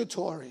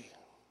obligatory.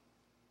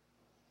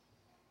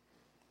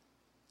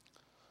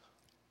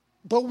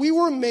 But we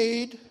were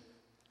made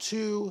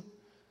to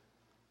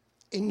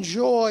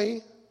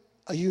enjoy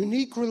a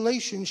unique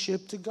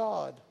relationship to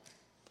God,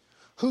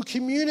 who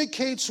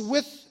communicates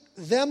with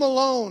them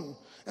alone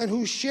and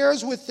who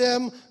shares with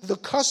them the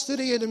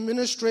custody and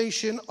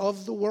administration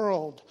of the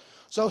world.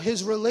 So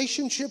his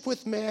relationship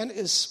with man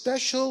is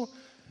special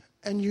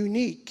and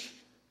unique.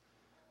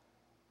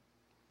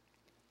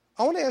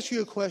 I want to ask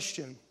you a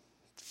question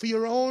for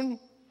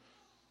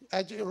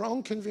at your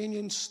own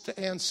convenience to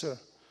answer.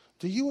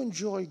 Do you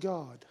enjoy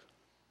God?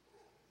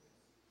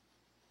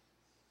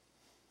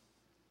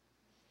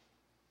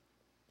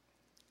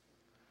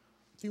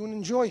 Do you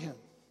enjoy him?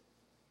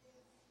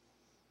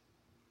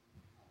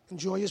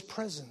 Enjoy his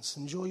presence,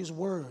 enjoy his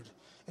word,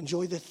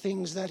 enjoy the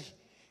things that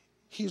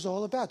he's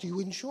all about. Do you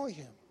enjoy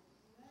him?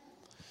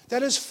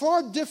 That is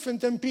far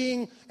different than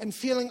being and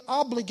feeling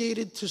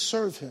obligated to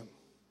serve him.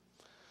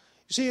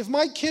 You see, if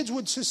my kids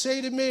would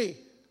say to me,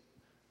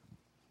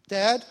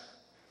 Dad,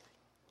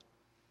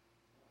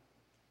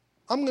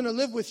 I'm going to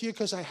live with you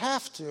because I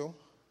have to,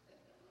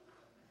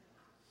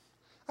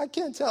 I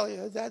can't tell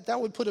you, that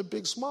would put a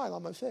big smile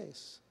on my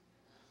face.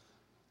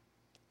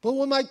 But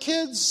when my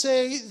kids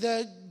say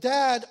that,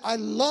 Dad, I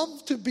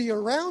love to be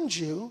around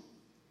you,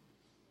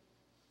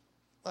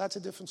 well, that's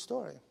a different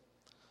story.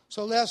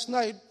 So last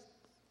night,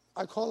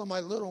 I call her my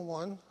little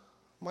one,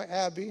 my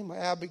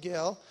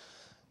Abigail,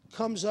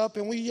 comes up,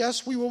 and we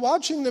were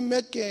watching the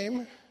Met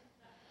game,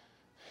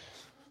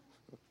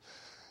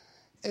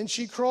 and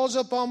she crawls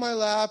up on my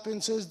lap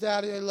and says,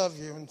 Daddy, I love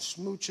you, and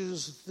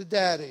smooches the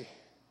daddy.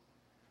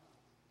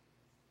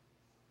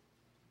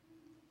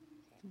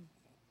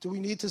 Do we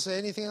need to say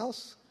anything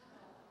else?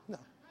 No.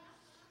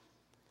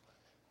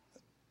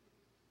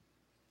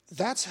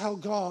 That's how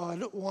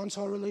God wants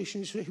our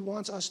relationship. He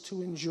wants us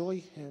to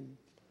enjoy him.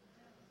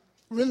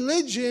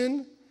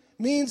 Religion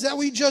means that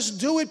we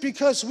just do it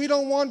because we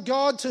don't want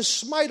God to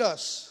smite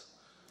us.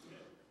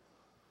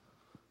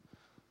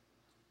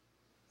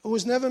 It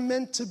was never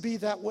meant to be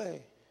that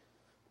way.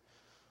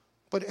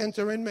 But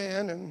enter in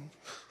man, and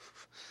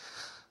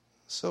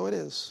so it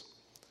is.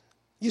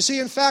 You see,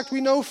 in fact,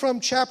 we know from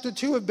chapter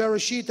 2 of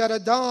Bereshit that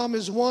Adam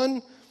is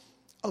one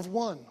of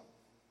one.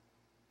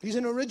 He's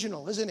an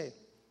original, isn't he?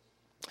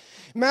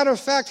 Matter of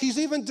fact, he's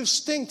even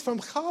distinct from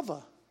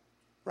Chava,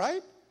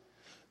 right?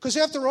 Because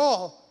after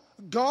all,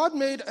 God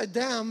made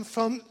Adam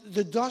from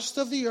the dust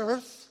of the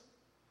earth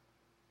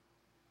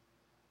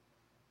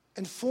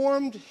and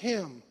formed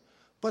him.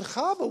 But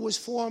Chava was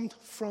formed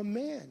from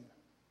man.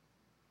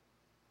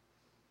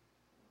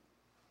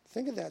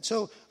 Think of that.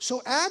 So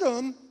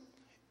Adam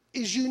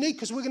is unique,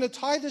 because we're going to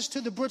tie this to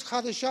the Brit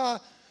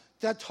Chadashah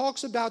that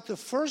talks about the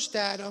first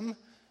Adam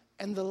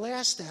and the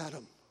last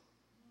Adam.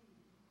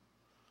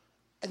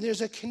 And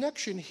there's a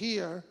connection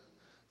here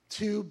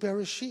to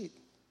Bereshit.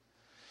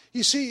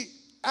 You see,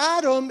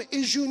 Adam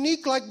is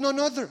unique like none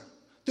other.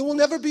 There will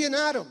never be an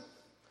Adam.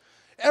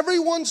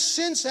 Everyone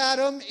since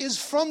Adam is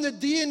from the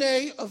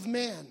DNA of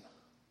man.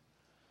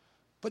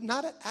 But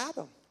not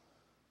Adam.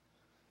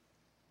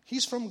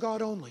 He's from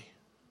God only.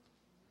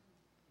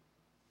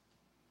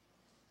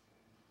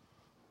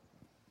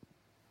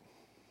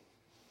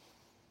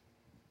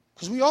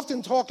 Because we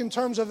often talk in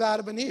terms of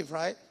Adam and Eve,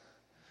 right?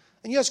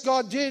 And yes,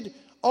 God did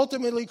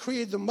ultimately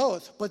create them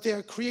both, but they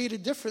are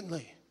created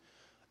differently.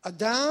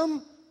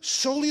 Adam,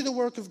 solely the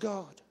work of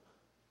God.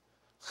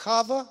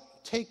 Chava,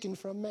 taken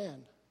from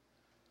man.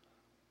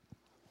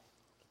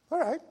 All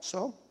right,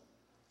 so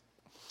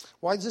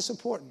why is this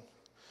important?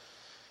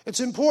 It's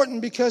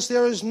important because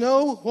there is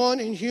no one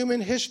in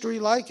human history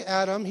like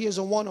Adam. He is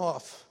a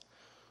one-off,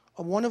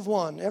 a one of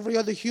one. Every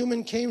other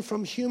human came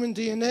from human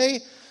DNA.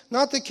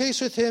 Not the case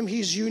with him.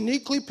 He's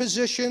uniquely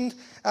positioned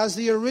as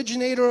the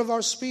originator of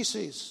our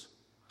species.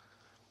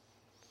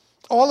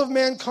 All of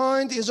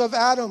mankind is of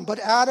Adam, but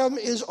Adam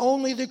is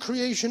only the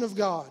creation of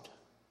God.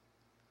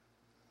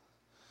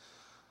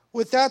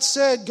 With that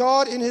said,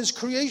 God in his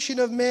creation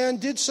of man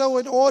did so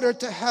in order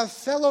to have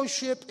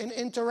fellowship and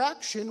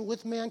interaction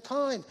with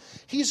mankind.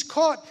 He's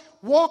caught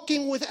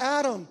walking with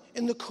Adam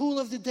in the cool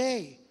of the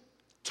day,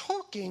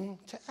 talking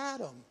to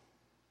Adam,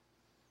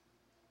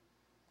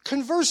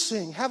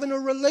 conversing, having a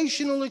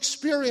relational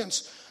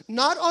experience,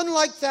 not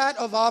unlike that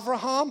of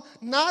Abraham,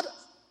 not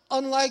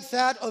unlike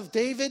that of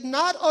David,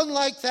 not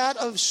unlike that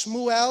of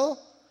Shmuel,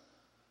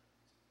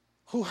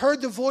 who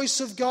heard the voice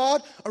of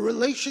God, a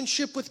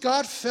relationship with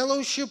God,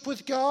 fellowship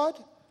with God.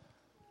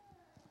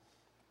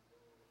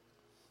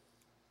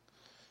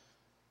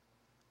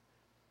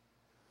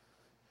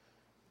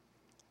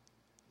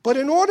 But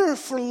in order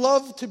for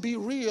love to be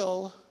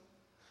real,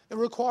 it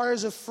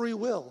requires a free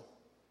will,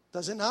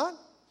 does it not?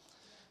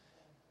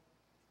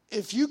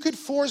 If you could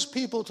force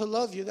people to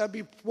love you, that'd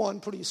be one,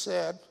 pretty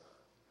sad.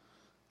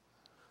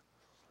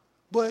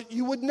 But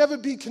you would never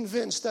be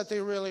convinced that they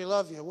really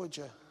love you, would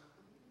you?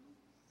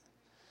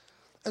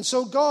 And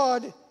so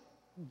God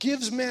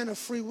gives man a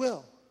free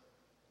will.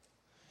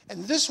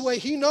 And this way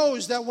he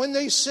knows that when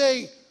they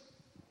say,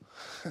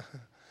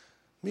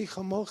 Mi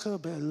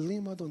chamocha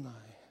be'elim Adonai,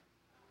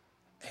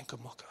 en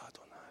kamocha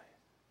Adonai.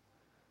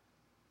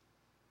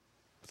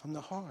 From the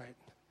heart,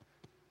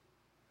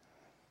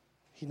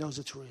 he knows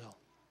it's real.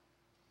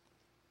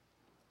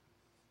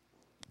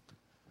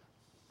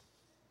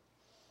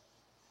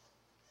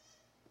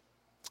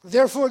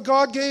 Therefore,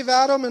 God gave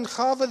Adam and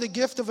Chava the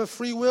gift of a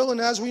free will,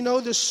 and as we know,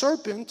 the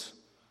serpent,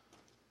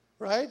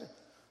 right?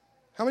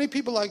 How many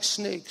people like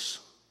snakes?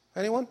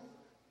 Anyone?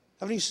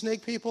 Have any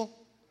snake people?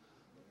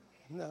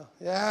 No.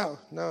 Yeah,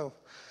 no.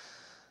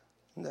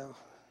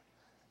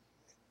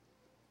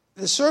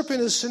 The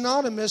serpent is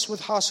synonymous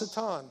with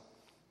Hasatan.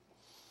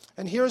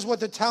 And here's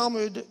what the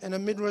Talmud and the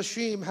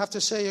Midrashim have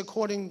to say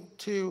according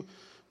to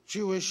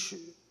Jewish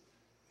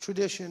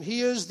tradition.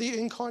 He is the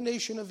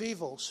incarnation of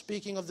evil,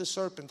 speaking of the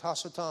serpent,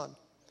 Hasatan.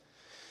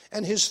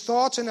 And his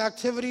thoughts and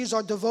activities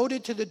are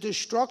devoted to the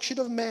destruction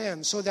of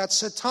man, so that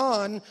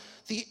Satan,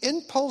 the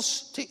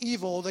impulse to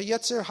evil, the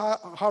Yetzer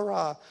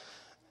Hara,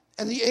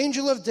 and the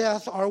angel of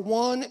death are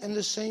one and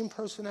the same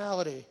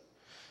personality.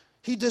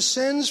 He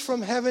descends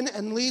from heaven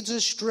and leads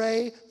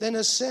astray, then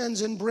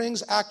ascends and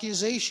brings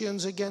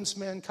accusations against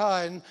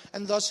mankind,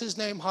 and thus his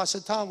name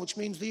Hasatan, which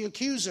means the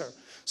accuser.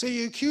 So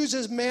he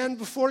accuses man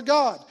before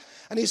God.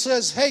 And he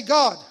says, hey,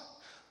 God,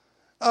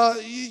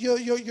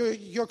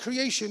 your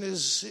creation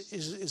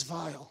is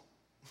vile.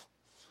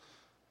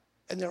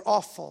 And they're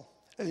awful.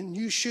 And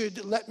you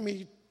should let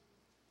me,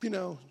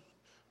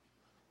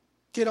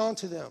 get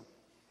onto them.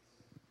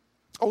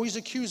 Always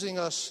accusing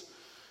us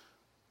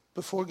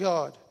before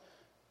God.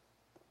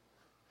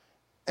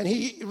 And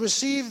he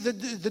received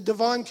the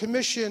divine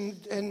commission,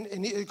 and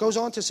it goes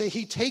on to say,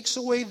 he takes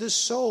away the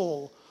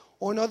soul,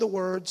 or in other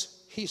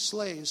words, he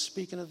slays,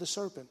 speaking of the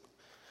serpent.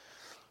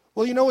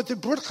 Well, you know what the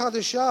Brit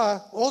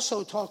Chadashah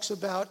also talks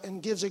about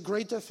and gives a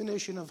great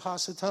definition of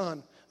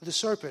Hasatan, the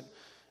serpent.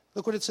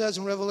 Look what it says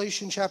in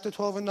Revelation chapter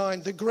 12 and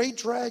 9. The great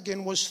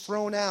dragon was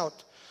thrown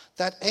out,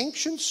 that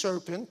ancient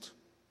serpent,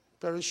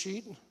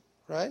 Bereshit,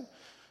 right?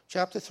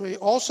 Chapter 3,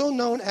 also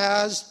known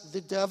as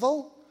the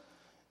devil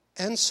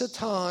and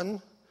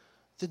Satan,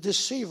 the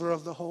deceiver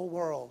of the whole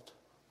world.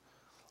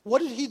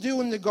 What did he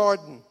do in the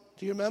garden?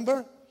 Do you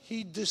remember?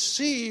 He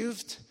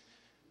deceived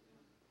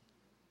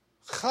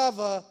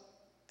Chava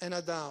and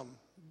Adam.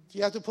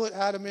 You have to put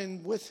Adam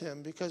in with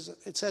him because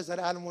it says that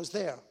Adam was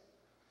there.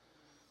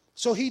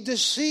 So he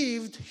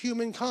deceived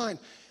humankind.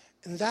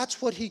 And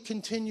that's what he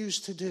continues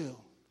to do.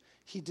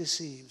 He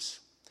deceives.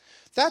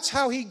 That's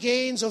how he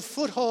gains a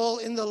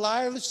foothold in the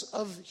lives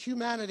of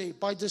humanity,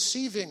 by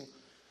deceiving.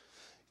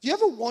 Do you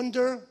ever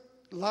wonder,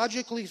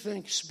 logically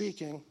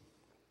speaking,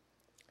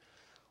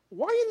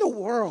 why in the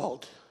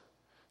world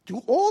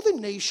do all the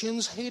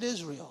nations hate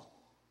Israel?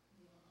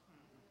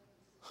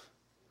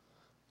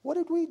 What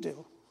did we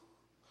do?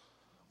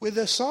 We're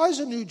the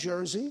size of New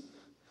Jersey.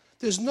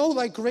 There's no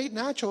like great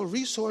natural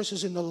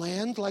resources in the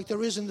land like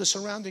there is in the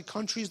surrounding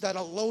countries that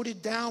are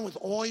loaded down with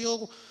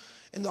oil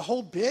and the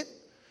whole bit.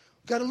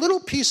 Got a little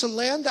piece of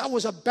land that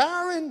was a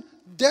barren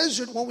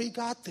desert when we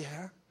got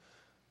there.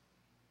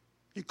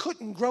 You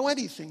couldn't grow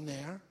anything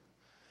there.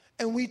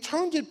 And we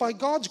turned it by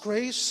God's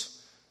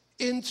grace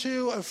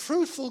into a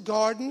fruitful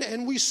garden,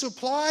 and we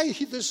supply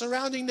the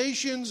surrounding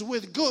nations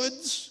with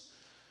goods.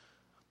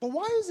 But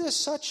why is there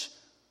such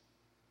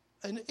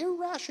an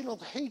irrational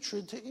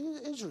hatred to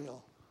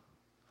Israel?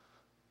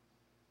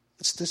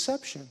 It's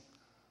deception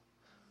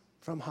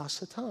from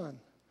Hasatan,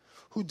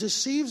 who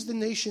deceives the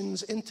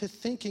nations into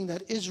thinking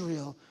that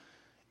Israel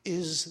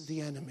is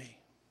the enemy.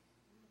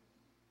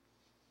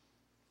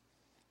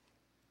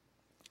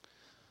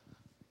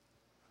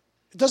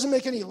 It doesn't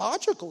make any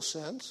logical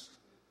sense.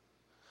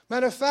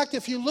 Matter of fact,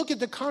 if you look at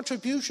the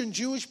contribution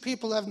Jewish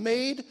people have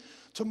made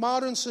to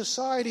modern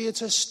society,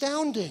 it's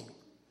astounding.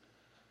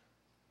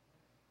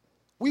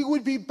 We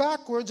would be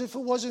backwards if it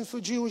wasn't for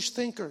Jewish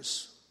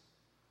thinkers.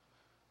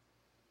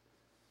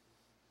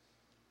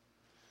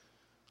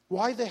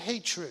 Why the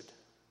hatred?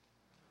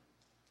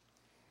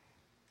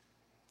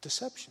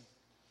 Deception.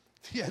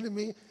 The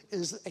enemy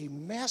is a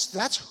master.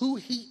 That's who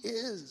he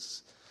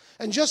is.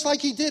 And just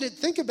like he did it,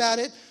 think about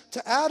it,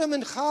 to Adam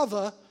and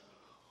Chava,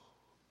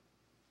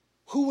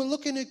 who were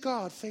looking at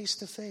God face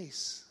to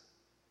face,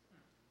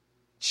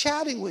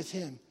 chatting with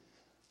him.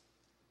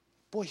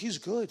 Boy, he's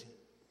good,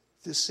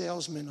 this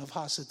salesman of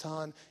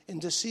Hasatan, in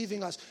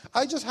deceiving us.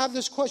 I just have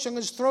this question. I'm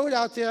going to throw it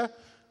out there.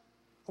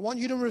 I want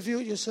you to review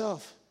it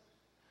yourself.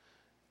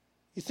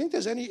 You think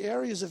there's any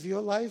areas of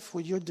your life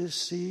where you're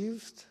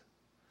deceived?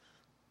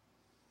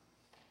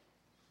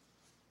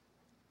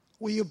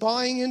 Were you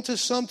buying into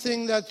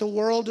something that the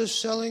world is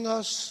selling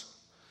us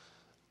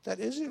that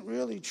isn't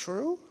really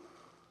true?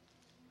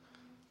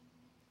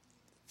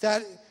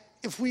 That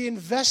if we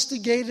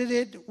investigated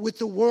it with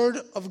the Word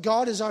of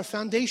God as our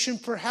foundation,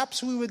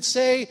 perhaps we would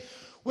say,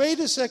 wait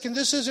a second,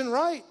 this isn't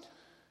right.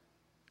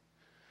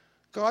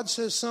 God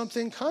says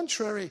something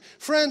contrary.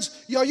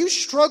 Friends, are you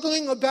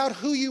struggling about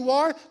who you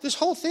are? This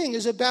whole thing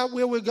is about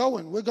where we're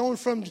going. We're going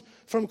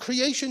from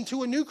creation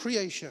to a new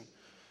creation.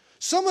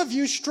 Some of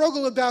you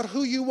struggle about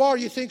who you are.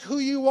 You think who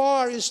you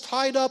are is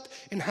tied up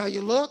in how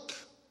you look.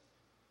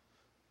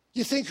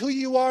 You think who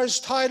you are is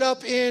tied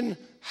up in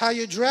how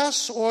you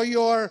dress or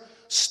your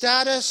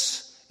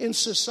status in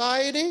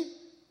society.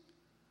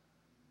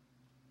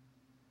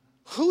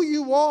 Who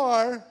you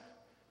are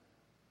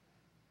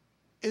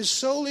is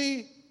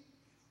solely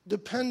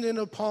dependent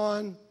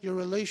upon your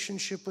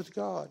relationship with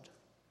God.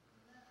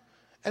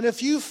 And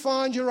if you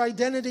find your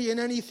identity in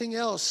anything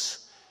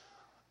else,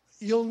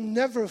 you'll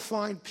never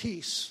find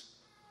peace.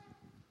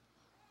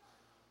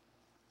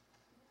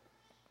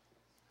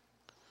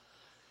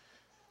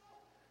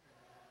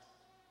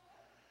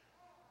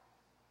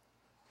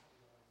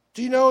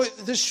 Do you know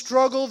this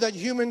struggle that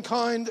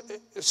humankind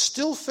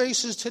still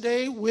faces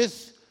today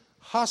with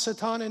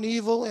Hasatan and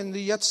evil and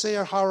the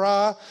Yetzer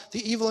Hara,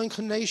 the evil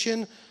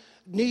inclination,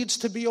 needs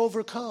to be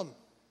overcome?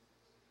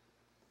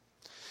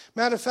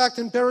 Matter of fact,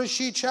 in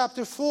Bereshit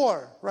chapter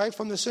 4, right,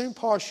 from the same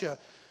Parsha,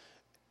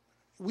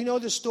 we know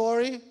the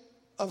story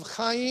of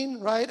Cain,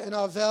 right, and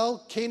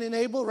Abel, Cain and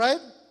Abel, right?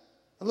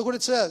 And look what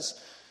it says.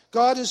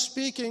 God is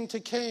speaking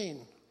to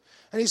Cain.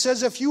 And he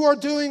says, if you are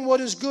doing what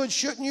is good,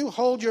 shouldn't you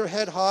hold your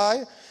head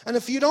high? And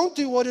if you don't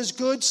do what is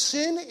good,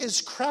 sin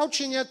is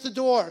crouching at the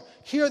door.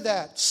 Hear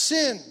that.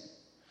 Sin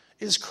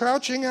is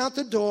crouching out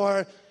the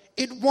door.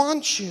 It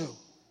wants you.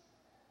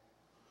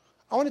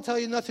 I want to tell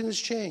you nothing has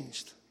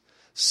changed.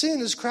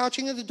 Sin is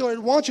crouching at the door.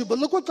 It wants you. But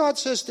look what God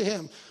says to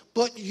him.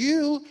 But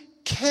you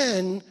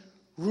can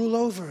rule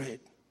over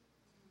it.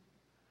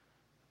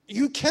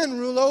 You can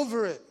rule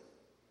over it.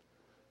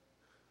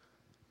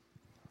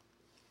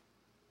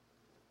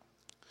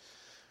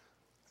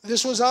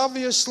 This was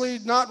obviously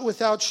not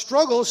without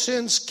struggle,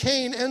 since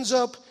Cain ends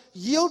up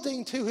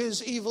yielding to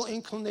his evil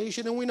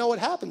inclination, and we know what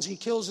happens. He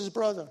kills his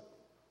brother.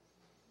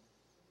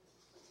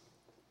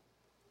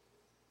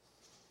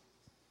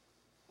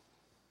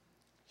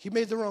 He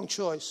made the wrong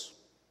choice,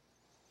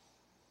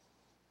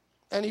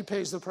 and he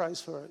pays the price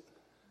for it.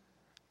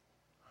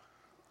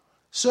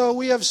 So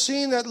we have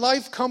seen that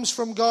life comes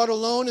from God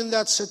alone, and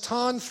that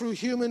Satan, through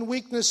human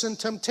weakness and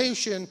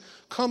temptation,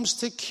 comes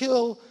to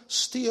kill,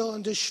 steal,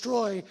 and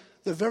destroy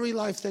the very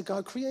life that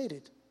God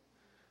created.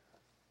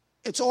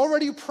 It's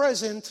already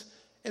present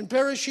in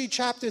Bereshit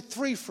chapter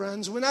 3,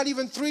 friends. We're not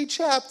even 3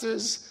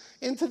 chapters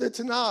into the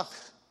Tanakh.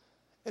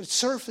 It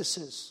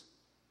surfaces.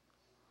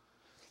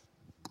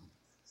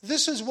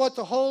 This is what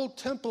the whole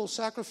temple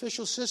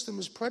sacrificial system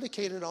is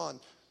predicated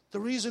on. The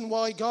reason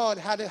why God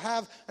had to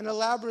have an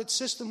elaborate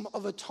system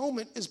of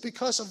atonement is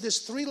because of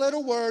this 3-letter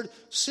word,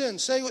 sin.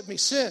 Say it with me,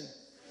 sin.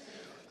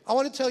 I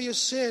want to tell you,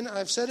 sin,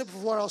 I've said it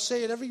before, I'll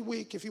say it every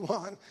week if you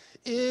want,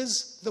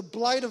 is the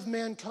blight of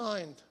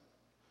mankind.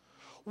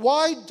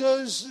 Why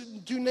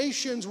do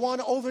nations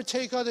want to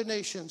overtake other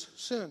nations?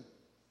 Sin.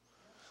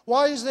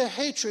 Why is there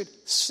hatred?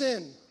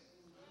 Sin.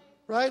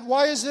 Right?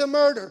 Why is there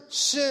murder?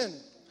 Sin.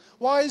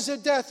 Why is there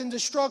death and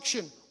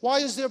destruction? Why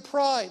is there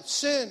pride?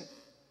 Sin.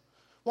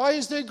 Why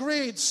is there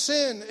greed?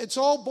 Sin. It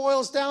all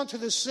boils down to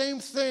the same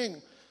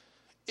thing.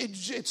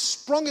 It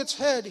sprung its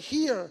head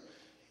here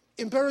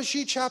in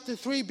Bereshit chapter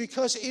 3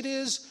 because it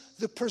is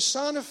the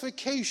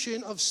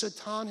personification of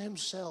Satan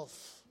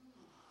himself.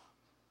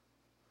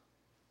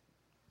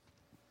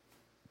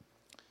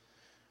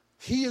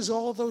 He is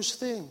all those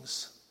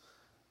things.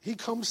 He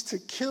comes to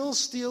kill,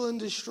 steal, and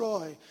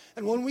destroy.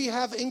 And when we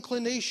have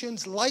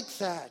inclinations like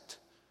that,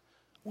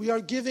 we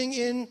are giving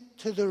in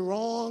to the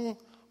wrong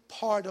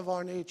part of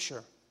our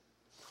nature.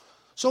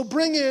 So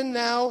bring in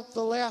now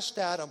the last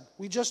Adam.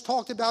 We just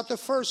talked about the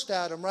first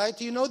Adam, right?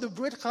 Do you know the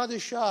Brit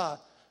Chadashah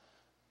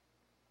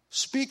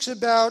speaks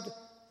about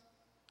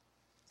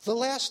the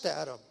last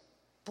Adam?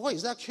 Boy,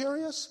 is that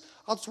curious?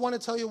 I just want to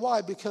tell you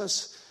why.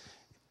 Because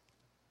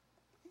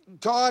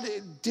God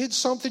did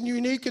something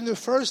unique in the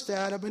first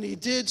Adam, and he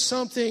did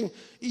something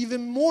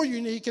even more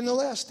unique in the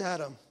last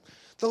Adam.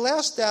 The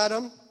last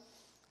Adam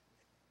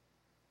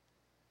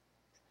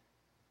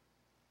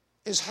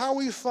is how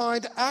we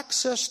find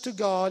access to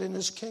God in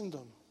his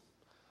kingdom.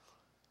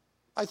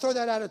 I throw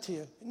that out to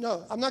you.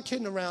 No, I'm not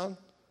kidding around.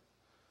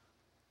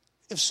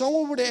 If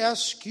someone were to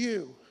ask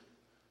you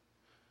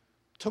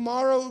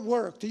tomorrow at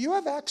work, do you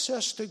have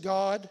access to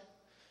God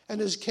and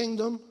his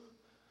kingdom?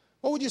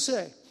 What would you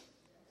say?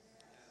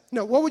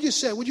 No, what would you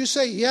say? Would you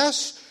say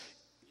yes,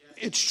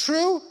 it's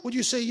true? Would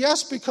you say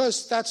yes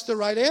because that's the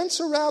right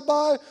answer,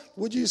 Rabbi?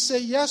 Would you say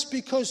yes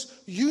because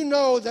you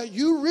know that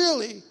you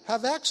really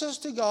have access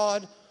to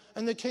God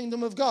and the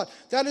kingdom of God?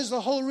 That is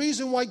the whole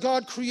reason why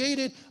God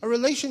created a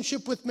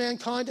relationship with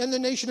mankind and the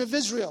nation of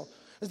Israel,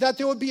 is that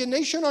there would be a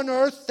nation on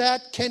earth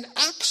that can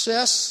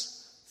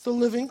access the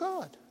living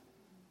God.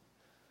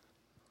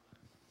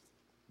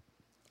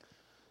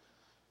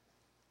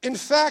 In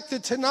fact, the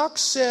Tanakh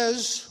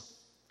says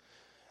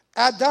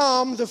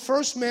Adam, the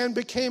first man,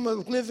 became a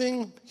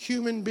living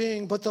human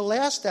being, but the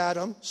last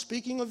Adam,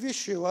 speaking of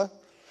Yeshua,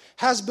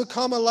 has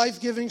become a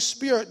life-giving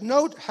spirit.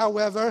 Note,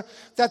 however,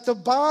 that the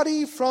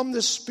body from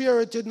the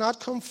spirit did not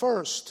come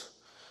first,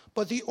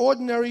 but the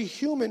ordinary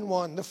human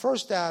one, the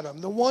first Adam,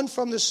 the one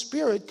from the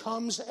spirit,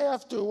 comes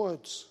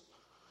afterwards.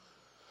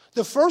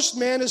 The first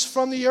man is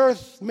from the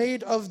earth,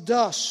 made of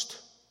dust.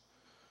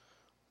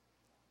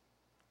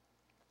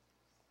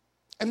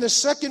 And the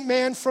second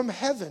man from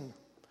heaven.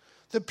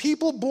 The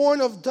people born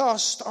of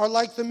dust are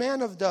like the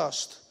man of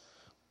dust,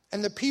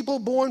 and the people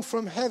born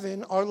from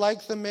heaven are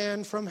like the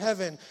man from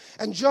heaven.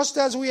 And just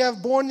as we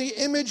have borne the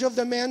image of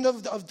the man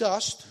of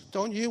dust,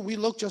 don't you? We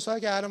look just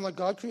like Adam, like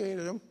God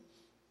created him,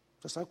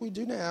 just like we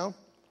do now.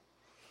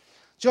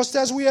 Just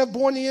as we have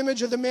borne the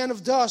image of the man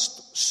of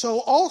dust, so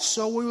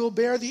also we will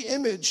bear the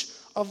image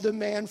of the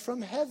man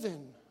from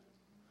heaven.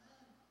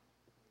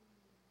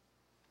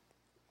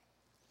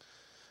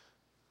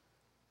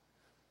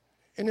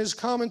 In his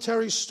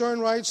commentary, Stern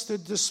writes, the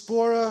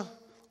diaspora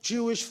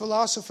Jewish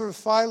philosopher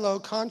Philo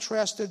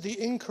contrasted the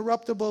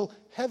incorruptible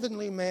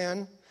heavenly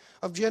man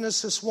of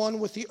Genesis 1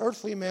 with the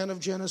earthly man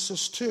of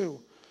Genesis 2.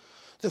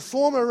 The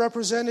former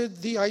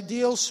represented the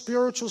ideal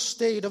spiritual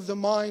state of the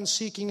mind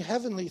seeking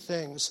heavenly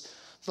things.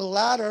 The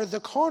latter,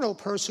 the carnal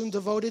person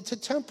devoted to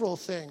temporal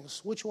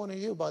things. Which one are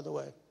you, by the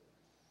way?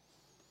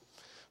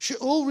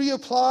 Shaul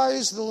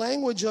reapplies the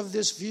language of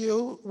this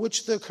view,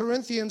 which the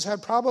Corinthians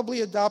had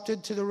probably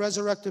adopted to the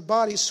resurrected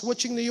body,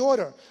 switching the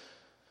order.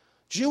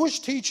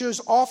 Jewish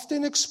teachers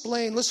often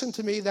explain, listen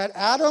to me, that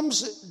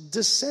Adam's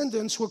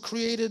descendants were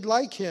created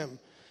like him.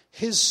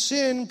 His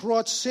sin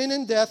brought sin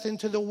and death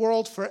into the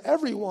world for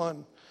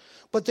everyone.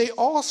 But they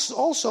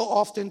also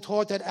often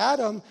taught that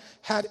Adam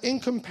had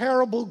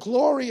incomparable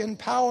glory and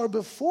power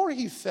before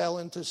he fell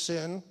into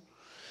sin,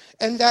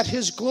 and that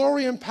his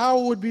glory and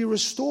power would be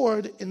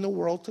restored in the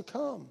world to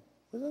come.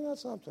 Isn't that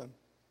something?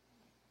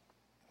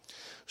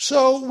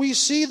 So we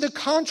see the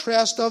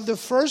contrast of the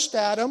first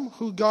Adam,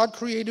 who God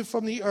created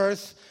from the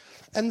earth,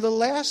 and the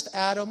last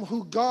Adam,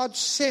 who God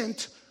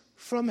sent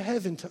from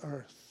heaven to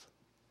earth.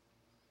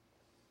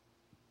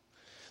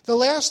 The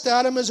last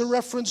Adam is a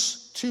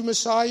reference to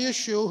Messiah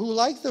Yeshua, who,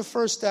 like the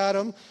first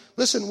Adam,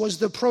 listen, was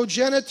the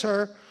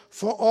progenitor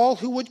for all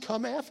who would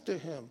come after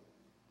him.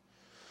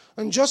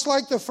 And just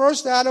like the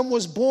first Adam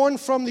was born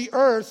from the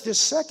earth, the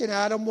second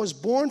Adam was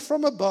born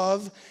from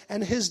above,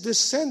 and his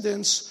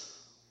descendants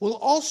will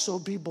also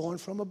be born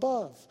from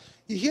above.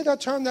 You hear that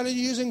term that I'm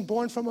using,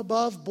 born from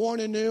above, born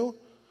anew?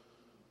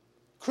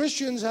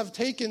 Christians have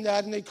taken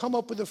that and they come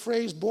up with the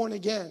phrase born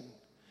again.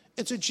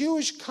 It's a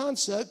Jewish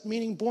concept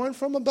meaning born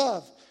from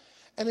above.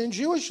 And in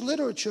Jewish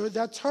literature,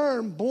 that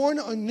term born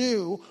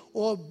anew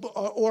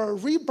or a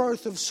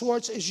rebirth of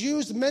sorts is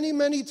used many,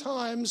 many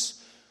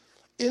times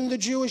in the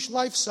Jewish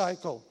life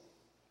cycle.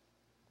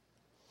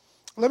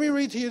 Let me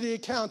read to you the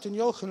account in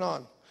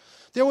Yochanan.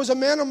 There was a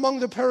man among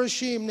the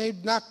Perishim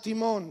named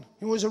Nakdimon.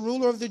 He was a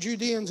ruler of the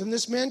Judeans, and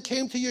this man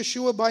came to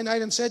Yeshua by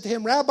night and said to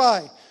him,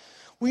 Rabbi,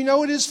 We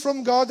know it is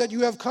from God that you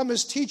have come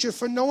as teacher,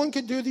 for no one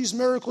could do these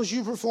miracles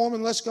you perform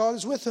unless God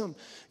is with him.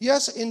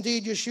 Yes,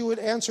 indeed,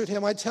 Yeshua answered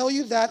him, I tell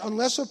you that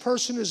unless a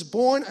person is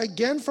born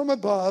again from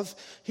above,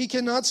 he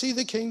cannot see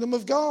the kingdom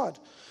of God.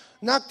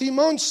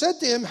 Nakdimon said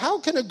to him, how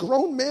can a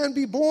grown man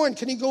be born?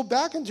 Can he go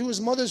back into his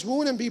mother's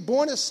womb and be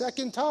born a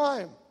second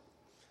time?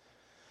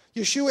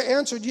 Yeshua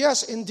answered,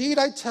 yes, indeed,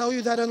 I tell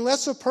you that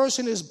unless a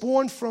person is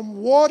born from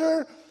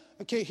water.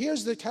 Okay,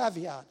 here's the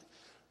caveat.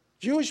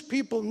 Jewish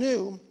people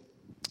knew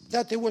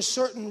that there were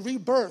certain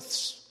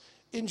rebirths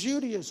in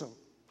Judaism.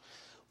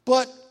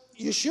 But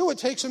Yeshua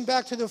takes him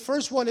back to the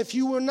first one. If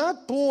you were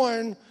not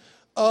born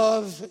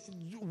of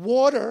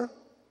water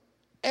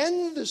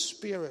and the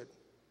Spirit.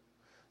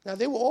 Now,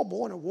 they were all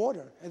born of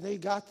water, and they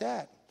got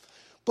that.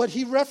 But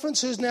he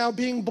references now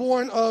being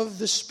born of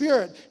the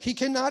Spirit. He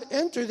cannot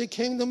enter the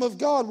kingdom of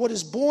God. What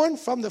is born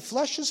from the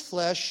flesh is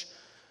flesh,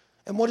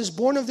 and what is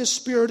born of the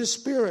Spirit is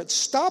spirit.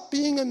 Stop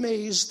being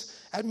amazed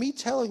at me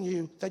telling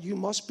you that you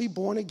must be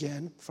born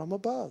again from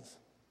above.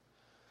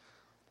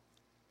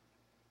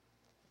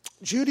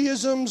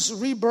 Judaism's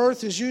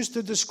rebirth is used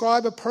to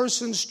describe a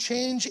person's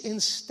change in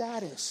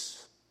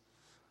status.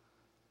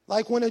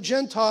 Like when a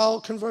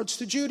Gentile converts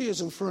to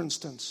Judaism, for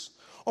instance.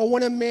 Or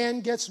when a man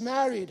gets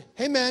married.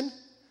 Hey men,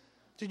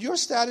 did your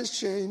status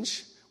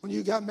change when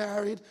you got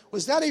married?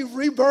 Was that a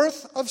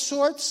rebirth of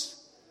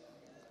sorts?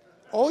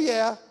 Oh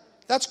yeah.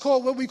 That's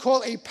called what we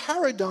call a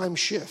paradigm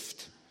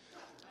shift.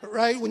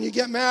 Right? When you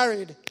get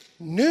married.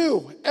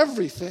 New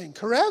everything,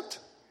 correct?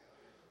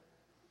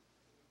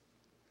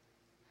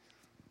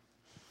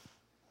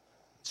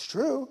 It's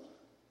true.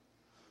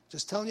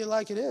 Just telling you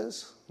like it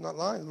is. I'm not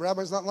lying. The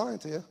rabbi's not lying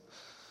to you.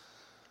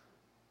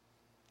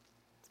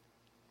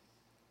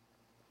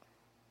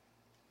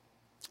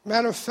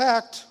 Matter of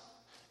fact,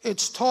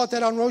 it's taught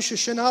that on Rosh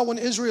Hashanah, when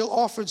Israel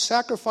offered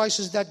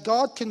sacrifices, that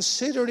God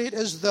considered it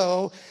as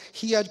though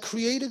he had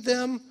created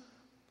them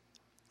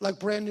like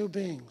brand new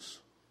beings.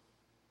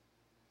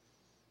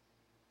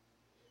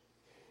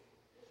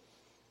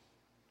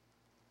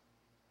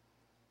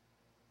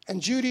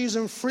 And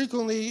Judaism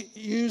frequently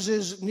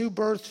uses new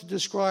birth to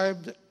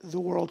describe the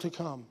world to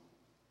come.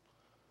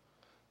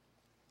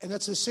 And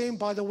that's the same,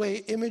 by the way,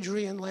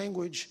 imagery and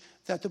language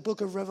that the book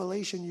of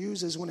Revelation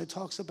uses when it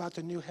talks about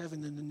the new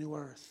heaven and the new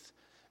earth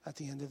at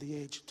the end of the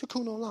age.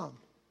 Tikkun olam.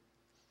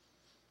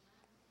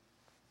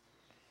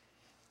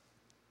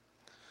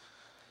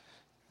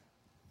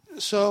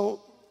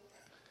 So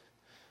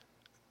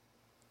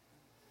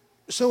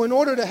in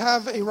order to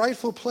have a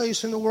rightful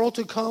place in the world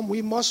to come,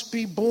 we must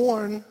be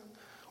born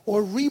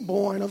or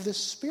reborn of the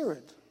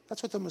Spirit.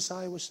 That's what the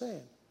Messiah was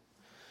saying.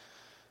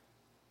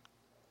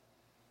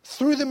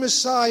 Through the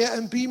Messiah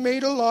and be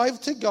made alive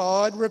to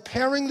God,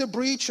 repairing the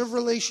breach of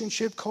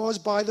relationship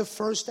caused by the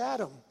first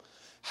Adam.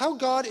 How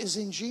God is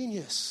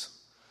ingenious.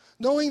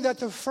 Knowing that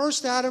the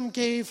first Adam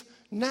gave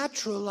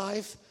natural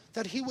life,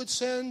 that he would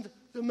send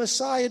the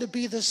Messiah to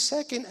be the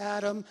second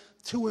Adam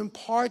to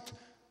impart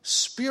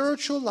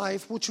spiritual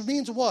life, which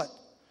means what?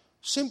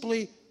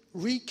 Simply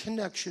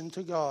reconnection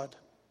to God.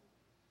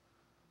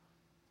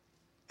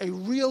 A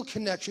real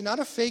connection, not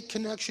a fake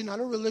connection, not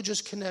a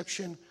religious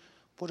connection,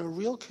 but a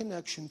real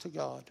connection to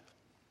God.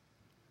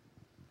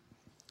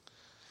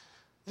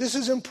 This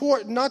is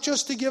important, not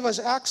just to give us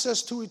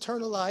access to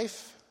eternal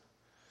life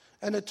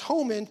and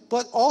atonement,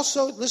 but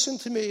also, listen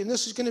to me, and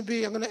this is I'm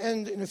going to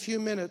end in a few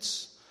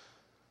minutes,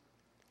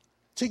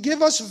 to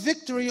give us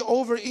victory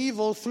over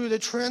evil through the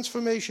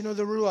transformation of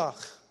the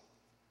Ruach.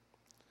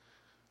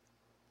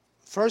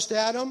 First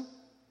Adam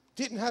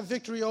didn't have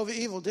victory over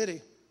evil, did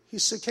he? He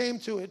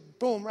succumbed to it,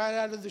 boom, right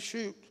out of the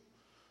chute.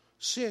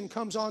 Sin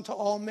comes on to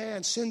all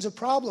man. Sin's a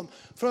problem.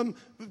 From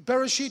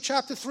Bereshit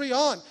chapter 3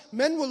 on,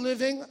 men were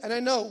living, and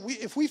I know,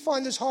 if we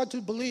find this hard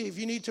to believe,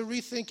 you need to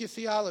rethink your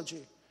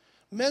theology.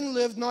 Men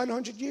lived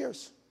 900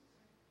 years.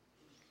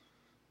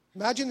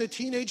 Imagine the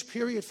teenage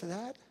period for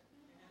that.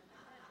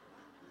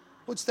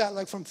 What's that,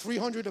 like from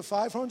 300 to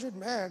 500?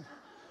 Man,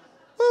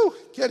 woo,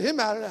 get him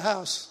out of the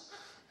house.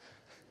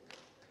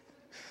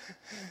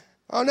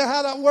 I don't know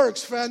how that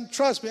works, friend.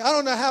 Trust me, I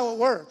don't know how it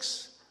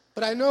works.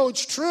 But I know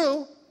it's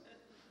true.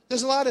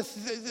 There's a lot of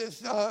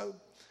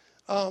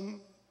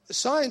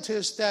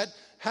scientists that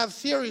have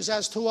theories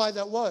as to why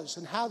that was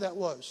and how that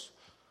was.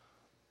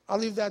 I'll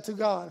leave that to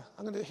God.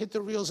 I'm going to hit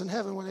the reels in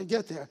heaven when I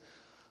get there.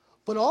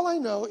 But all I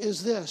know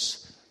is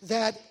this,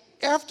 that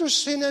after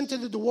sin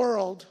entered the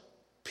world,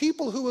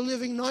 people who were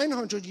living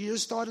 900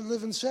 years started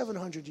living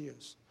 700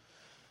 years.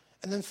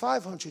 And then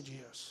 500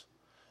 years.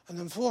 And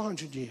then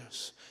 400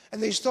 years.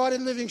 And they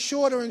started living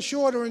shorter and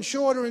shorter and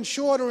shorter and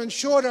shorter and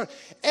shorter.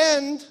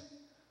 And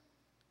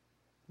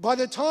by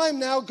the time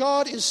now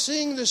God is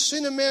seeing the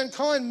sin of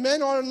mankind,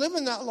 men aren't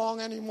living that long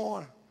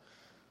anymore.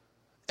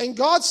 And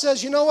God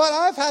says, you know what?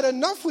 I've had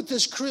enough with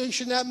this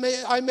creation that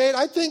I made.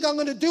 I think I'm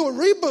going to do a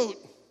reboot.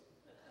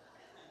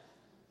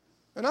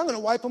 And I'm going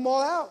to wipe them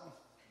all out.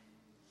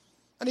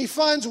 And he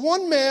finds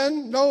one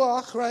man,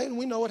 Noah, right? And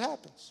we know what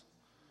happens.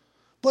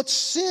 But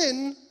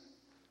sin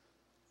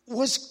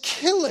was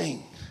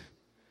killing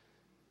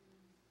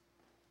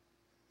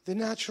the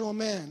natural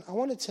man. I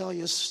want to tell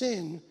you,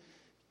 sin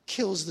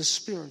kills the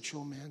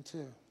spiritual man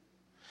too.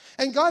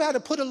 And God had to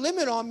put a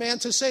limit on man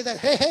to say that,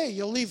 hey,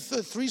 you'll live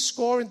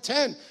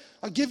 70.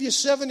 I'll give you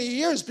 70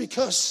 years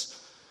because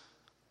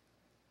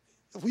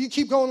if you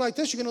keep going like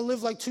this, you're going to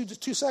live like 2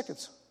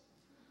 seconds.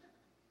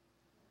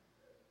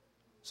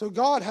 So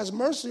God has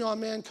mercy on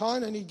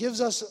mankind, and he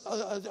gives us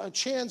a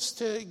chance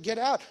to get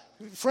out.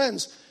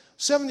 Friends,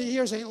 70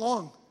 years ain't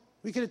long.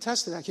 We can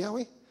attest to that, can't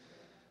we?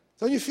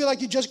 Don't you feel like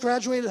you just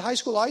graduated high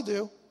school? I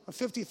do. I'm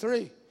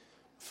 53.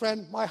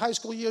 Friend, my high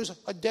school years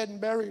are dead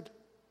and buried.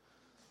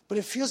 But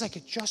it feels like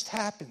it just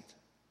happened.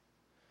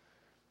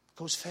 It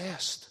goes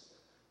fast.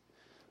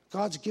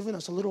 God's given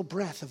us a little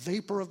breath, a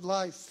vapor of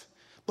life.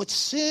 But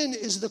sin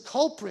is the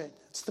culprit.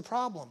 It's the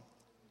problem.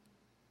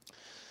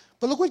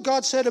 But look what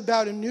God said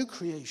about a new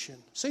creation.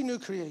 Say new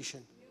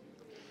creation.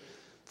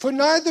 For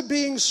neither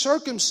being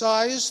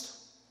circumcised,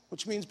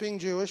 which means being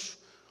Jewish,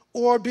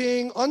 or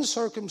being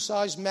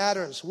uncircumcised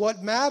matters.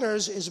 What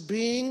matters is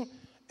being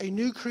a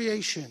new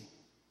creation.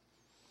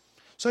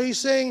 So he's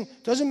saying,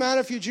 doesn't matter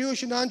if you're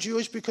Jewish or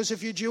non-Jewish, because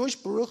if you're Jewish,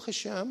 Baruch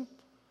Hashem,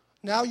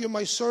 now you're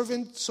my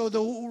servant, so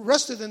the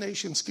rest of the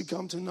nations could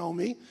come to know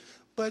me.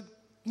 But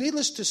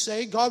needless to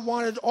say, God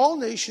wanted all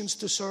nations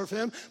to serve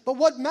him. But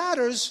what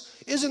matters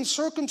isn't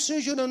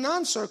circumcision or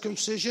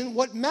non-circumcision.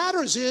 What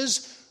matters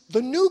is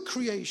the new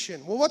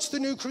creation. Well, what's the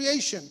new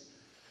creation?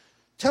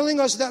 Telling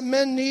us that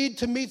men need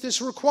to meet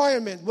this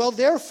requirement. Well,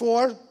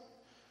 therefore,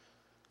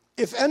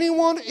 if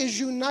anyone is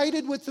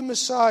united with the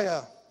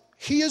Messiah,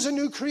 he is a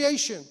new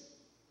creation.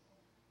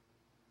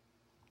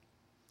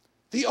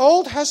 The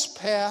old has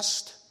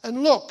passed,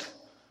 and look,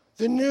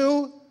 the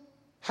new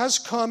has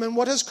come, and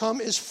what has come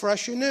is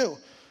fresh and new.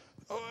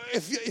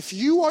 If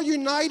you are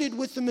united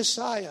with the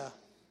Messiah,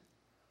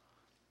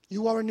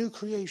 you are a new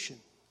creation.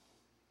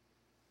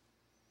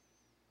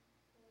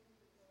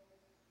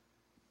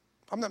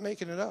 I'm not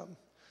making it up.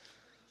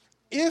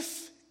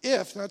 If,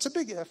 now it's a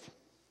big if,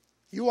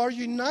 you are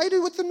united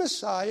with the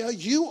Messiah,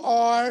 you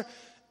are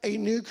a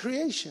new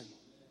creation.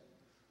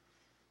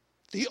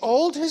 The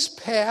old has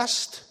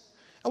passed.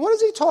 And what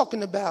is he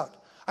talking about?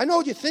 I know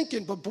what you're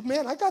thinking, but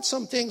man, I got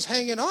some things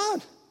hanging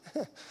on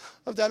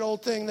of that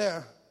old thing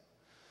there.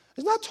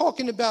 He's not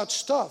talking about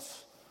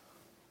stuff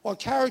or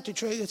character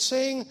trait. It's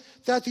saying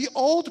that the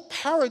old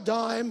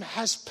paradigm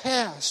has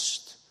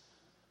passed.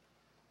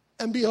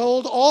 And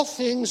behold, all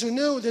things are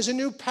new. There's a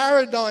new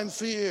paradigm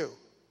for you.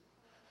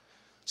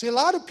 See, a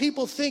lot of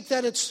people think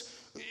that it's,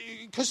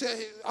 because,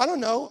 I don't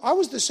know, I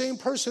was the same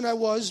person I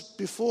was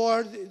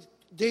before,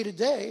 day to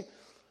day.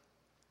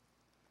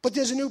 But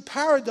there's a new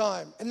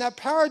paradigm. And that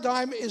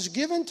paradigm is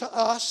given to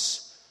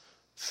us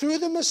through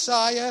the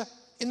Messiah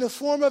in the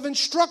form of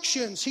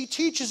instructions. He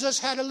teaches us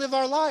how to live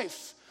our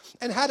life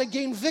and how to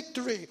gain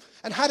victory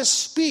and how to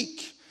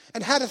speak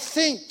and how to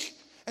think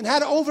and how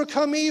to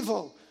overcome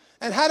evil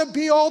and how to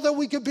be all that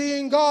we could be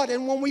in God.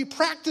 And when we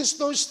practice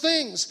those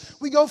things,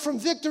 we go from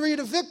victory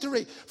to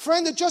victory.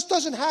 Friend, it just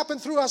doesn't happen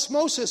through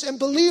osmosis. And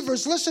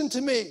believers, listen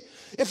to me.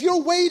 If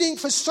you're waiting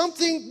for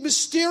something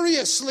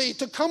mysteriously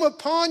to come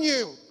upon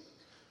you,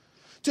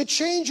 to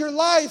change your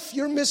life,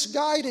 you're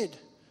misguided.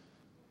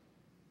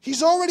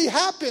 He's already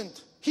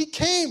happened. He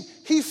came.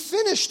 He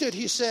finished it,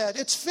 he said.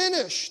 It's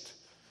finished.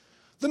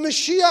 The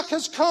Mashiach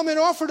has come and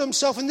offered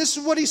himself. And this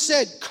is what he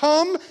said.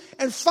 Come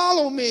and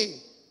follow me.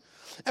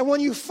 And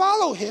when you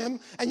follow him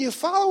and you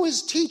follow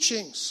his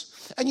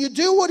teachings and you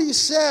do what he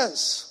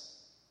says,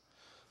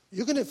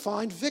 you're going to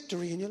find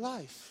victory in your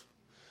life.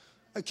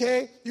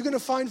 Okay? You're going to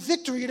find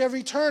victory at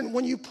every turn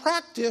when you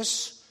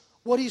practice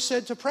what he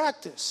said to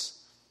practice.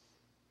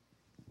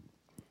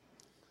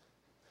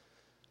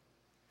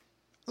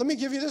 Let me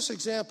give you this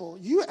example.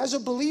 You, as a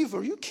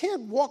believer, you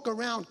can't walk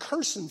around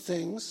cursing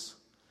things.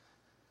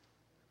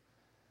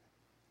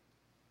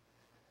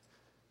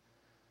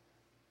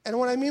 And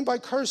what I mean by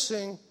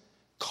cursing,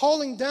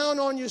 calling down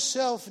on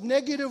yourself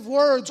negative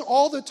words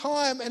all the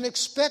time and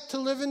expect to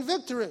live in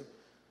victory.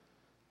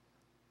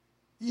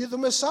 The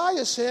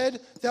Messiah said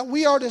that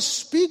we are to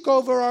speak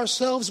over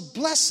ourselves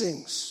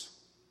blessings.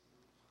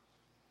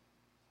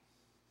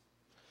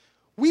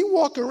 We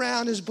walk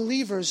around as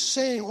believers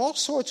saying all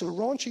sorts of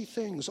raunchy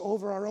things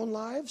over our own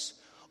lives,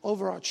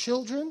 over our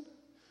children,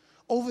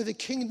 over the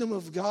kingdom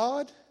of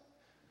God.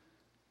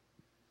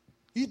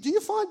 Do you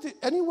find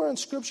anywhere in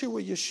Scripture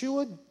where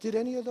Yeshua did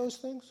any of those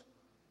things?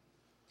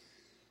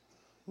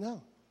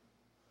 No.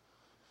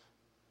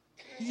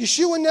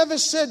 Yeshua never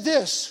said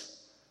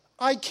this,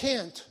 I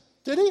can't.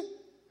 Did he?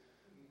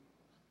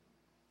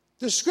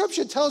 The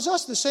Scripture tells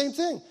us the same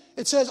thing.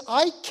 It says,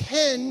 I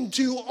can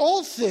do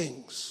all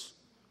things.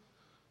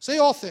 Say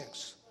all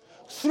things.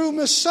 Through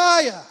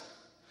Messiah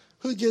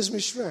who gives me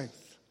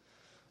strength.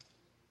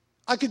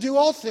 I could do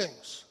all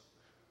things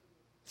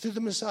through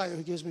the Messiah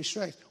who gives me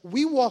strength.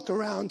 We walk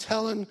around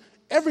telling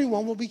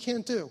everyone what we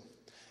can't do.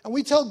 And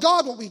we tell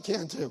God what we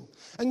can't do.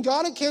 And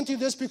God, I can't do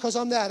this because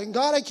I'm that. And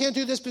God, I can't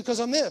do this because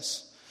I'm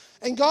this.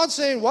 And God's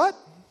saying, what?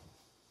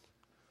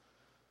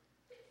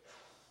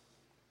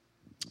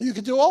 You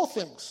can do all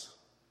things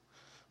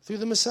through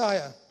the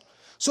Messiah.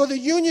 So the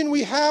union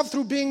we have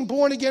through being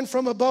born again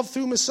from above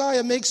through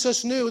Messiah makes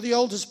us new. The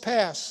old is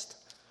past.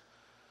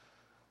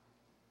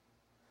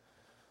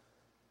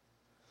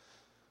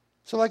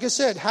 So like I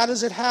said, how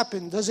does it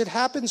happen? Does it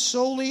happen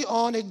solely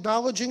on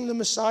acknowledging the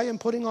Messiah and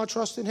putting our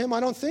trust in him? I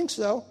don't think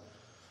so.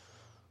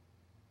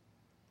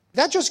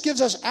 That just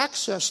gives us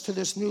access to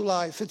this new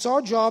life. It's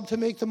our job to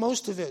make the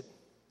most of it.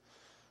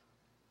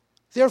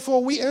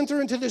 Therefore, we enter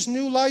into this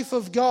new life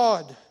of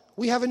God.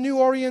 We have a new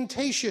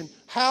orientation.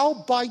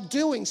 How? By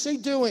doing. Say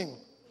doing.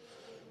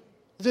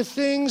 The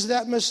things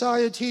that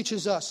Messiah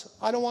teaches us.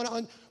 I don't want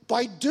to...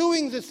 by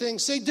doing the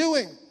things. Say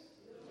doing.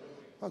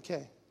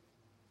 Okay.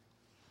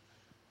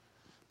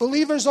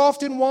 Believers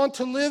often want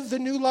to live the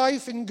new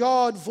life in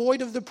God,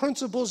 void of the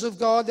principles of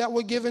God that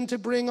were given to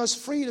bring us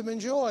freedom and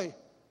joy.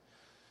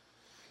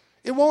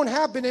 It won't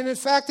happen, and in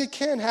fact, it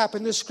can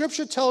happen. The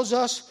scripture tells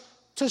us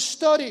to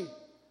study,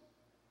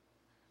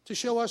 to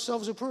show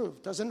ourselves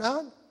approved, does it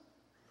not?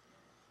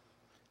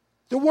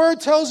 The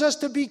word tells us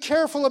to be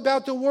careful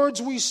about the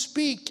words we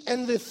speak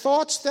and the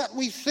thoughts that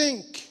we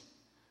think.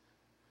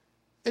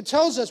 It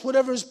tells us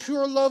whatever is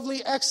pure,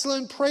 lovely,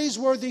 excellent,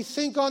 praiseworthy,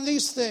 think on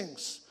these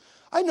things.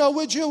 I know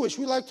we're Jewish.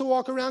 We like to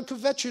walk around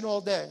kvetching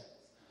all day.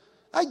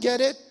 I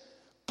get it.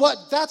 But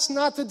that's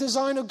not the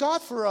design of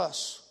God for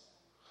us.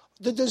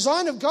 The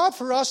design of God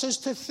for us is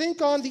to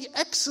think on the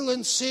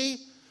excellency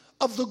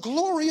of the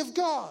glory of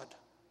God.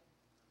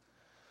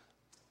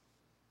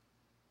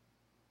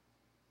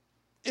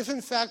 If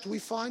in fact we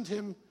find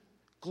him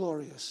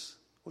glorious,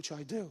 which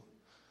I do.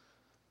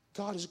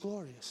 God is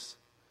glorious.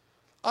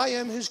 I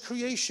am his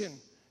creation.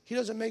 He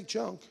doesn't make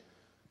junk.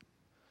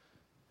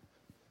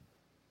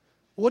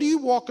 What do you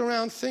walk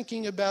around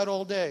thinking about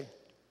all day?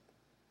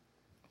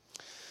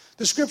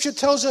 The scripture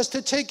tells us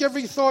to take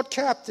every thought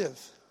captive.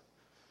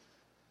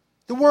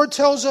 The word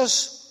tells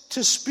us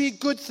to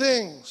speak good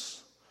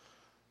things.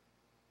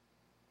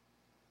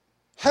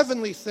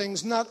 Heavenly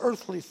things, not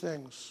earthly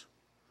things.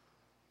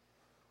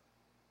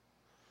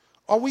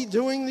 Are we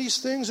doing these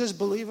things as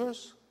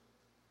believers?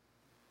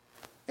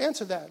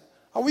 Answer that.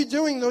 Are we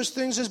doing those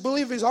things as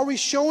believers? Are we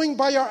showing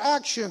by our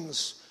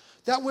actions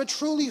that we're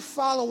truly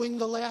following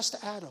the last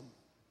Adam,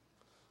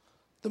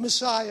 the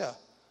Messiah,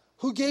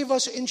 who gave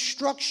us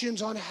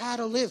instructions on how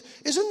to live?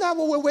 Isn't that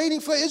what we're waiting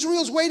for?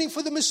 Israel's waiting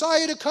for the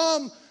Messiah to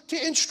come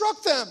to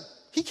instruct them.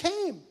 He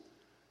came.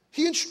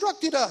 He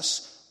instructed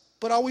us.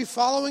 But are we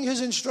following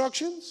his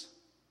instructions?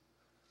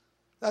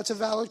 That's a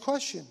valid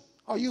question.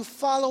 Are you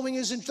following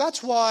his instructions?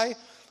 That's why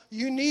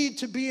you need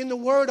to be in the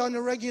Word on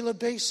a regular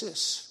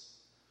basis.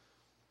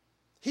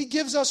 He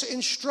gives us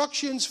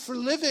instructions for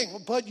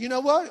living. But you know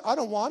what? I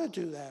don't want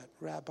to do that,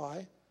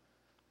 Rabbi.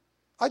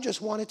 I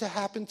just want it to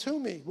happen to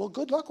me. Well,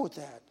 good luck with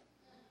that.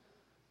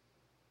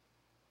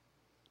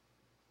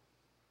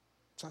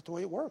 It's not the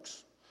way it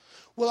works.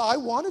 Well, I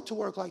want it to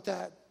work like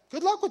that.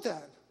 Good luck with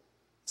that.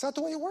 It's not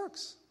the way it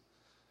works.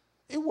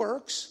 It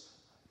works.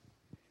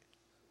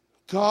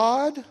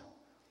 God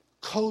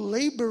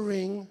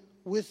co-laboring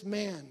with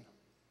man.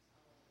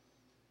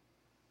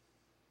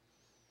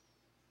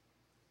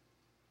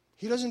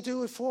 He doesn't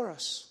do it for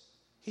us.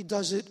 He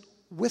does it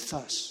with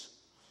us.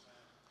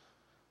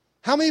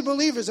 How many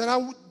believers, and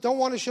I don't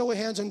want to show of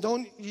hands, and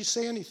don't you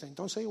say anything.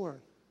 Don't say a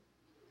word.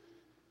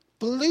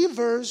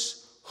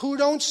 Believers who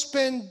don't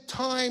spend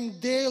time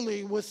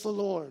daily with the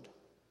Lord.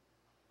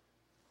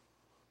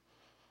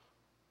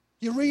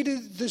 You read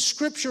the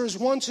scriptures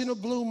once in a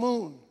blue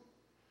moon.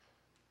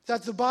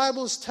 That the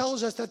Bible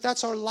tells us that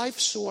that's our life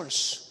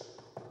source.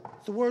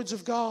 The words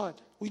of God.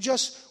 We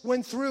just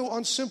went through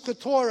on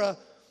Simchat Torah,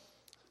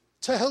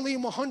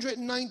 Tehillim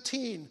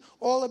 119,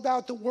 all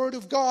about the Word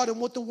of God and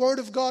what the Word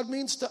of God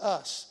means to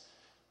us.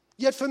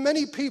 Yet for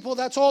many people,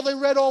 that's all they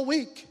read all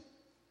week.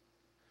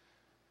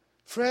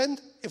 Friend,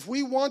 if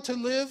we want to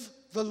live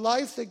the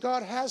life that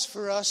God has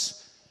for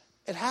us,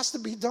 it has to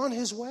be done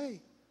his way.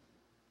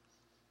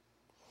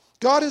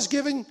 God has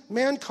given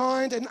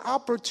mankind an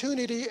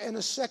opportunity and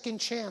a second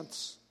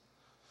chance.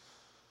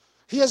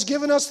 He has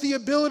given us the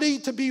ability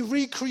to be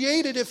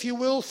recreated, if you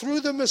will,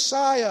 through the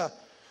Messiah,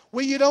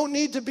 where you don't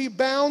need to be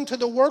bound to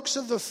the works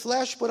of the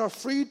flesh, but are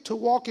free to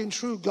walk in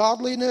true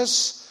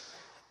godliness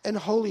and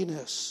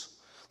holiness.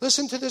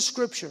 Listen to this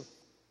scripture.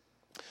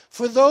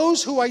 For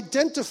those who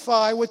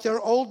identify with their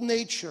old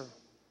nature,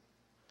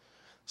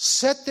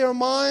 set their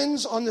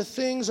minds on the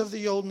things of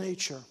the old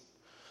nature.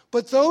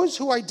 But those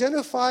who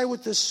identify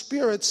with the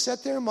Spirit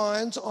set their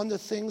minds on the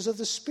things of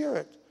the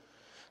Spirit.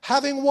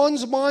 Having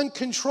one's mind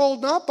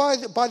controlled not by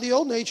the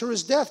old nature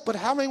is death, but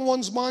having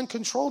one's mind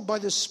controlled by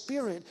the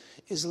Spirit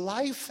is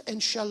life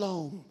and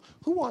shalom.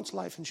 Who wants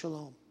life and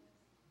shalom?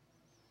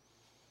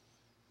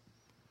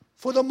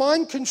 For the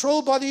mind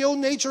controlled by the old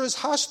nature is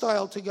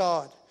hostile to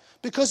God,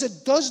 because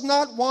it does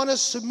not want to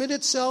submit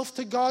itself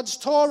to God's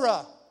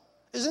Torah.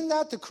 Isn't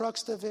that the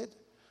crux of it?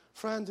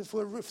 Friend, if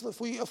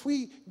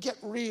we get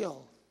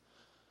real,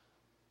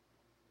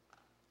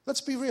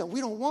 let's be real.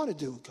 We don't want to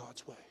do it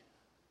God's way.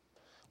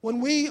 When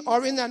we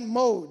are in that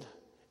mode,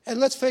 and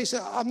let's face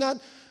it,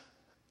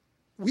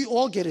 We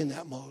all get in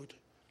that mode,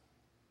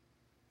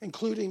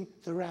 including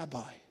the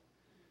rabbi.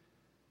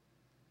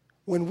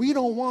 When we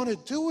don't want to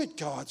do it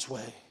God's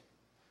way,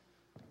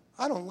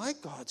 I don't like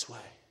God's way.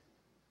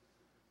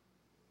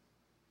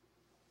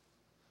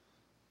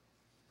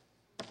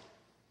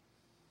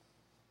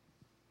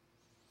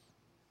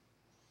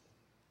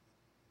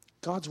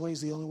 God's way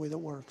is the only way that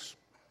works.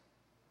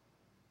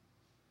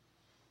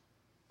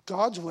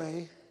 God's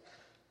way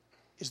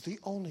is the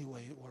only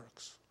way it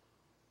works.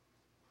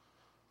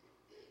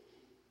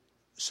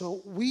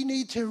 So we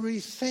need to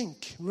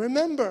rethink.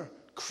 Remember,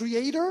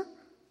 Creator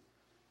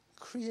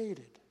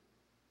created.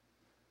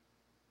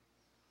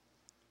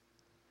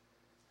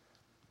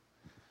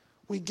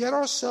 We get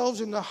ourselves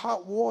into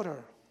hot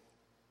water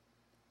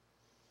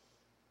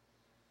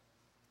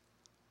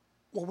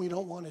when we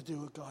don't want to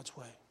do it God's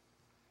way.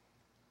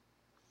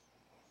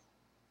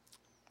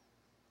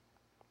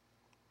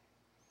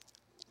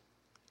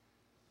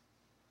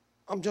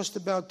 I'm just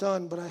about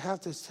done, but I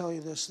have to tell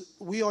you this.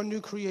 We are new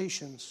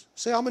creations.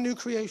 Say, I'm a new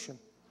creation.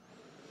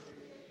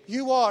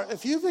 You are.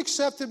 If you've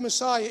accepted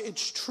Messiah,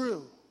 it's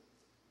true.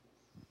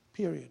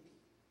 Period.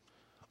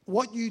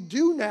 What you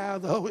do now,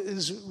 though,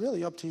 is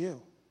really up to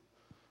you.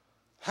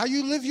 How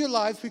you live your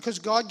life, because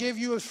God gave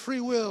you a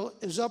free will,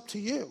 is up to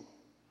you.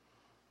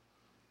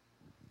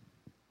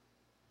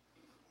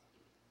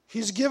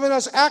 He's given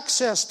us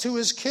access to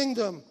His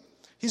kingdom.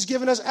 He's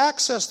given us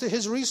access to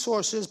His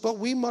resources, but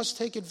we must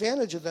take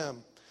advantage of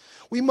them.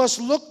 We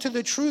must look to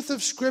the truth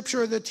of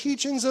Scripture, the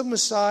teachings of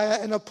Messiah,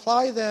 and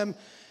apply them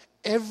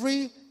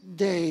every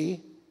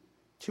day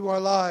to our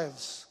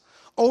lives.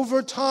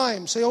 Over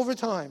time, say over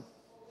time,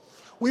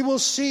 we will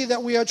see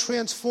that we are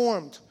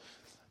transformed.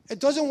 It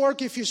doesn't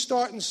work if you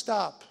start and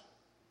stop.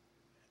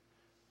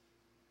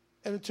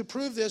 And to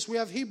prove this, we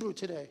have Hebrew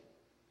today.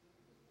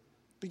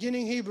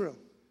 Beginning Hebrew.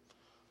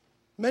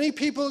 Many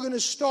people are going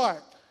to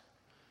start.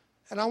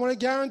 And I want to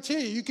guarantee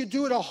you, you could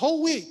do it a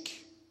whole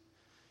week.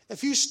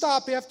 If you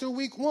stop after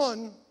week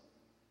 1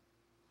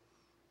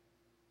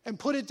 and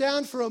put it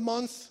down for a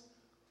month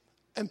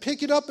and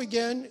pick it up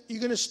again, you're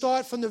going to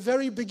start from the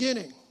very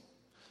beginning.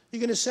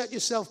 You're going to set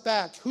yourself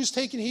back. Who's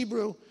taken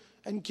Hebrew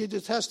and can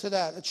attest to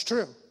that? It's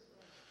true.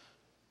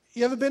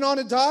 You ever been on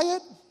a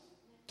diet?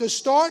 Does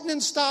starting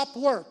and stop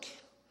work?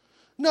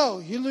 No.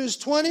 You lose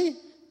 20,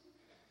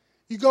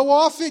 you go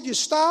off it, you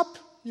stop,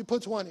 you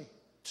put 20.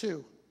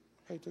 2.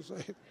 Hate to say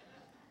it.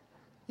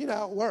 You know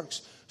how it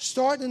works.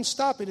 Start and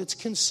stop it. It's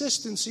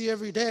consistency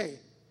every day.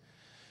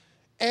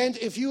 And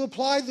if you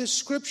apply the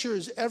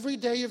scriptures every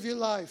day of your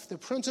life, the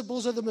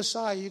principles of the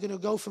Messiah, you're going to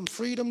go from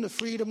freedom to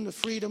freedom to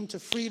freedom to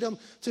freedom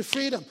to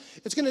freedom.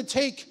 It's going to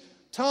take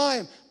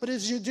time, but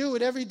as you do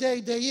it every day,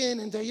 day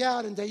in and day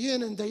out and day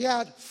in and day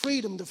out,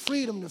 freedom to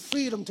freedom to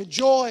freedom to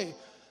joy,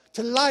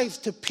 to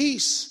life, to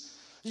peace.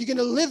 You're going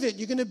to live it.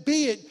 You're going to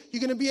be it.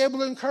 You're going to be able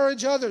to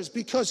encourage others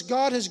because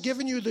God has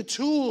given you the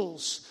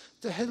tools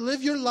to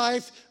live your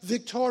life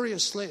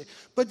victoriously.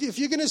 But if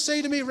you're going to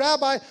say to me,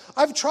 Rabbi,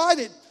 I've tried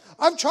it.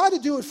 I've tried to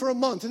do it for a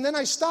month and then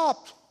I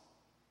stopped.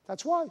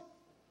 That's why.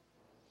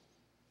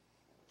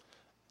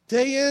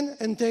 Day in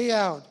and day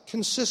out,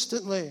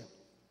 consistently.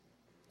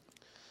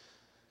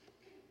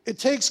 It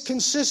takes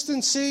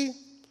consistency,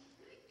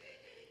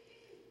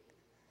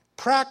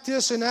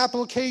 practice, and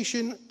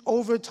application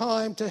over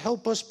time to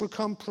help us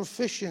become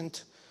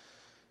proficient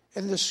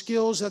in the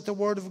skills that the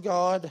Word of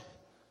God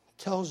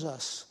tells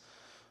us.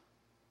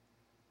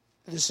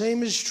 The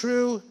same is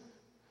true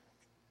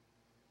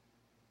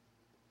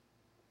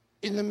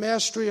in the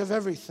mastery of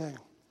everything.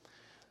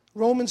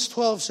 Romans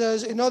 12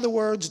 says, in other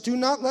words, do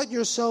not let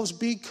yourselves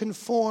be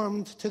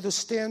conformed to the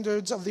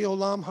standards of the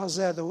Olam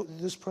Hazeh,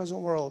 this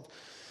present world.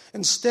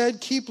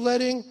 Instead, keep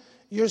letting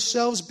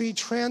yourselves be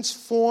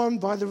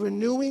transformed by the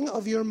renewing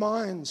of your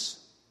minds.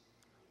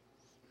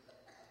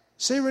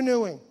 Say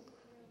renewing.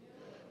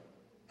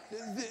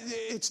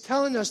 It's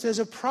telling us there's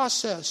a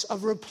process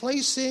of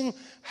replacing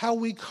how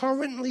we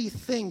currently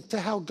think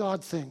to how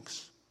God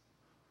thinks.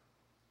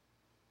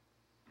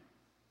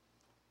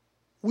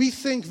 We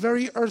think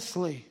very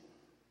earthly,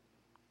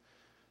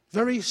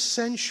 very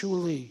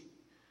sensually.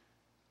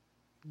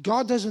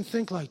 God doesn't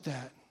think like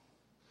that.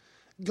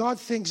 God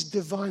thinks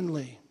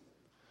divinely,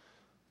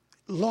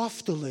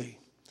 loftily.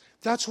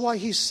 That's why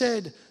He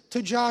said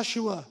to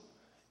Joshua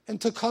and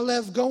to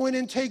Caleb, go in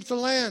and take the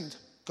land.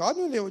 God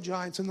knew there were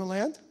giants in the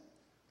land.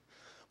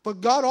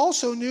 But God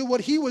also knew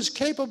what He was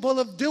capable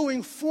of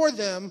doing for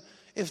them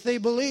if they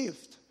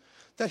believed,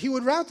 that He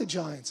would rout the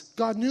giants.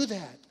 God knew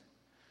that.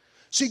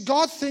 See,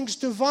 God thinks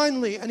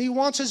divinely, and He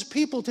wants His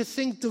people to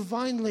think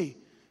divinely,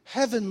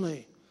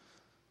 heavenly.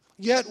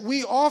 Yet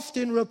we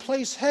often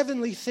replace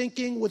heavenly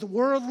thinking with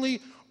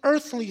worldly,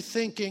 earthly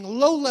thinking,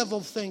 low-level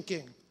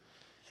thinking,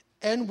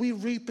 and we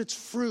reap its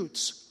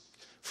fruits.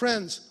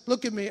 Friends,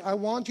 look at me. I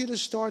want you to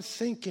start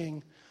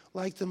thinking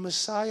like the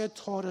Messiah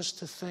taught us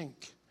to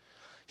think.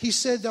 He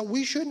said that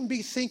we shouldn't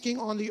be thinking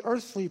on the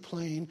earthly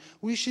plane.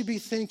 We should be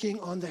thinking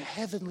on the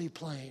heavenly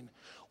plane,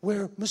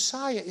 where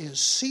Messiah is,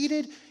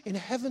 seated in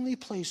heavenly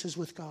places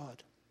with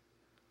God.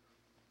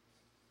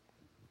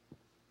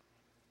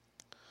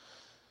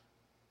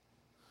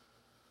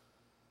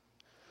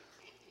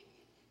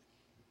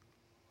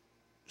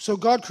 So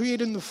God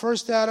created the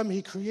first Adam.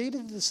 He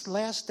created this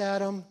last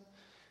Adam.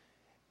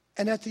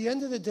 And at the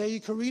end of the day, you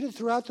can read it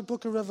throughout the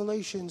book of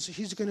Revelations,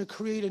 he's going to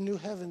create a new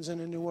heavens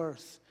and a new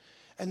earth.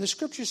 And the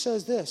scripture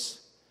says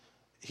this.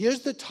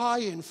 Here's the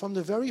tie-in from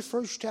the very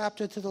first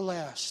chapter to the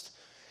last.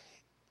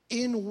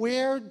 In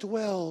where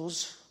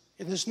dwells,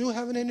 in this new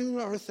heaven and new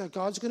earth that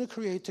God's going to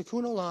create,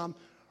 Tikkun Olam,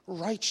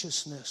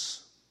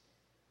 righteousness.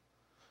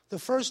 The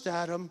first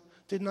Adam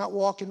did not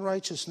walk in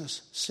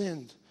righteousness,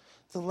 sinned.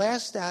 The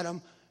last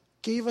Adam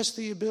gave us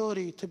the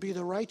ability to be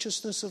the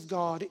righteousness of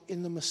God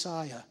in the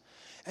Messiah.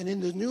 And in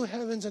the new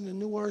heavens and the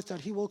new earth that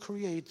he will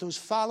create, those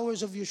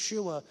followers of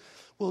Yeshua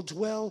will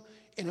dwell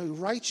in a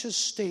righteous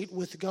state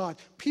with God.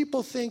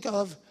 People think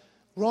of,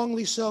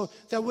 wrongly so,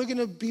 that we're going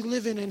to be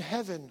living in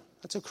heaven.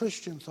 That's a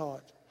Christian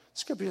thought.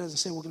 Scripture doesn't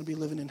say we're going to be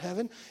living in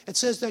heaven. It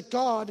says that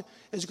God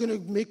is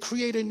going to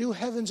create a new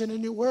heavens and a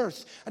new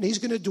earth. And he's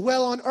going to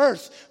dwell on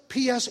earth,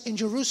 P.S. in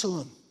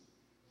Jerusalem.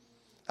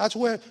 That's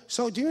where,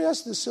 so do you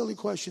ask this silly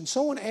question?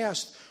 Someone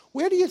asked,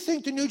 where do you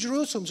think the New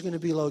Jerusalem is going to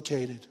be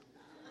located?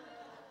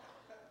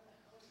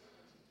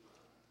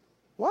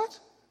 What?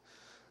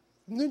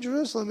 New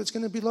Jerusalem, it's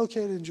going to be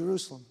located in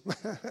Jerusalem.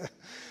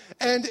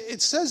 And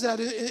it says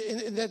that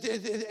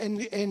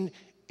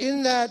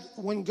in that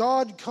when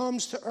God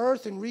comes to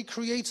earth and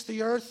recreates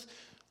the earth,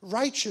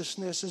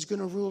 righteousness is going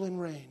to rule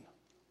and reign.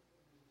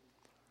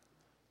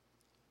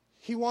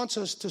 He wants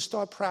us to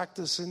start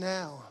practicing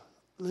now,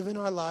 living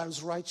our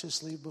lives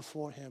righteously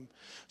before him.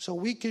 So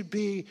we could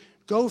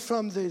go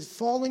from the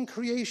fallen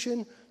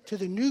creation to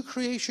the new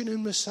creation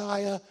in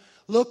Messiah,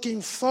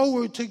 looking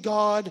forward to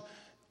God,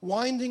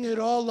 winding it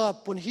all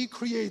up when he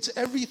creates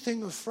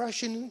everything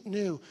afresh and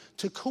new,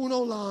 Tikkun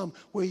Olam,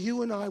 where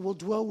you and I will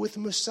dwell with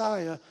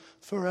Messiah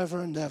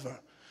forever and ever.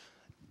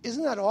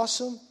 Isn't that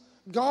awesome?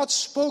 God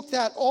spoke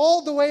that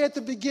all the way at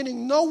the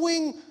beginning,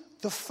 knowing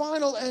the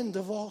final end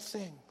of all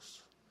things.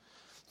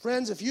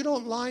 Friends, if you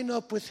don't line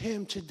up with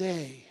him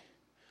today,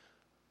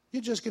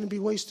 you're just going to be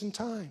wasting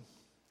time.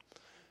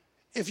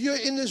 If you're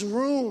in this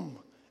room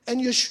and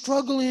you're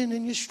struggling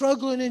and you're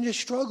struggling and you're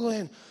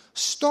struggling,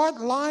 start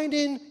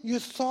lining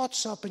your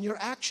thoughts up and your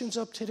actions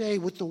up today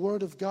with the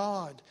Word of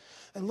God.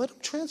 And let him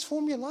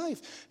transform your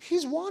life.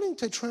 He's wanting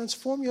to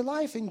transform your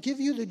life and give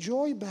you the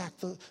joy back,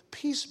 the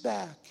peace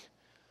back.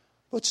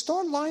 But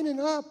start lining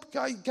up.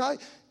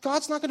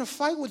 God's not going to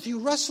fight with you,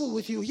 wrestle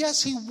with you.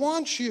 Yes, he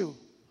wants you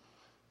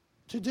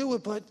to do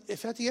it. But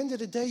if at the end of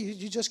the day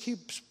you just keep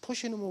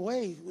pushing him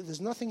away,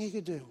 there's nothing he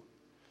could do.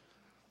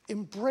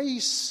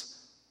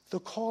 Embrace the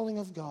calling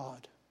of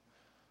God.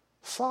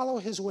 Follow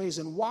his ways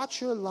and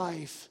watch your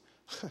life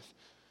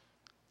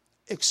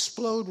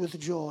explode with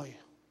joy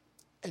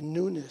and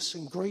newness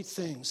and great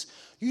things.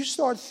 You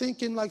start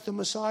thinking like the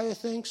Messiah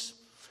thinks,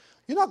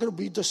 you're not going to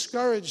be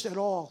discouraged at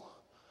all.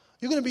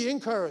 You're going to be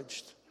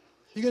encouraged.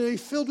 You're going to be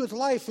filled with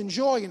life and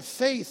joy and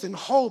faith and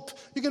hope.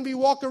 You're going to be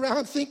walking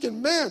around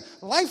thinking, man,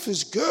 life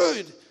is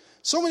good.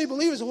 So many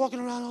believers are walking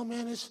around, oh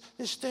man, this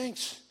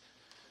stinks.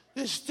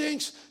 This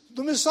stinks.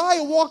 The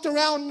Messiah walked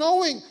around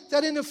knowing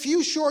that in a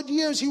few short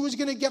years he was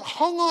going to get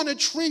hung on a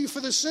tree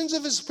for the sins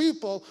of his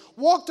people.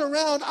 Walked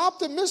around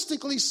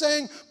optimistically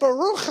saying,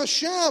 Baruch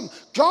Hashem,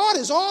 God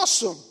is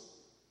awesome.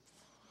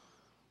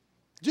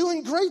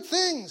 Doing great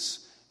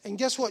things. And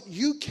guess what?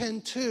 You can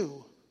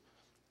too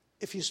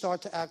if you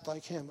start to act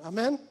like him.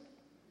 Amen?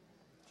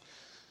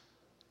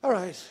 All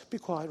right, be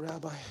quiet,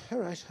 Rabbi. All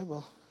right, I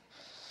will.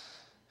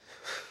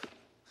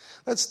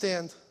 Let's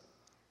stand.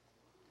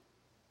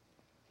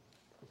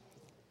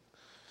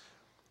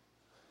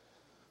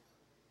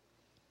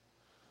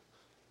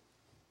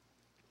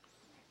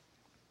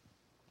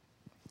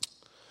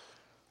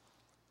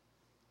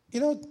 You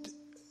know,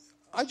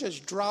 I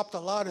just dropped a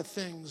lot of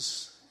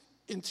things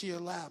into your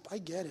lap. I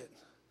get it.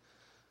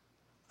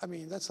 I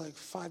mean, that's like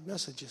 5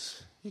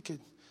 messages. You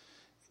could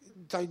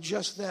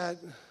digest that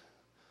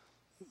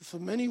for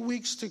many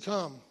weeks to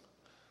come.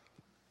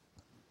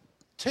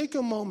 Take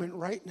a moment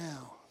right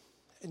now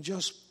and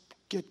just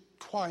get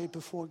quiet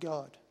before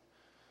God.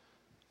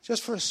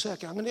 Just for a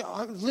second.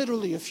 I'm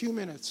literally a few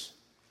minutes.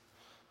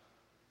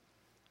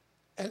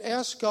 And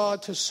ask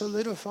God to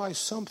solidify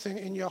something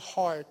in your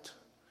heart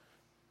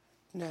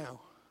now,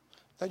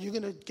 that you're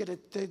going to get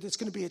it, that it's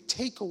going to be a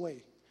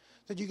takeaway,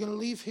 that you're going to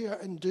leave here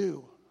and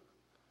do.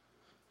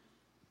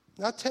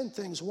 Not 10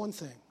 things, one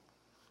thing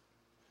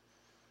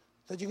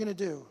that you're going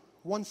to do.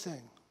 One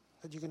thing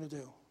that you're going to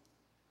do.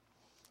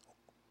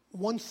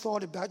 One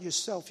thought about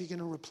yourself you're going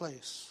to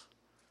replace.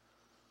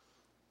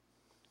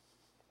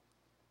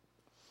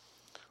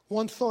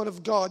 One thought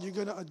of God you're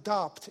going to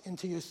adopt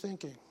into your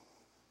thinking.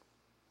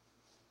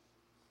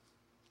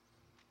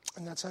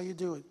 And that's how you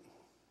do it.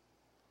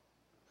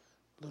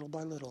 Little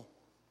by little.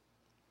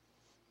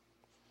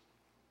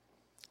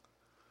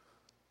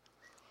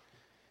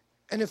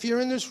 And if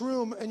you're in this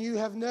room and you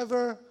have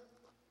never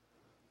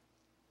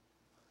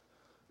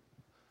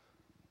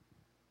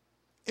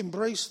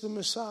embraced the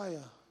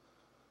Messiah,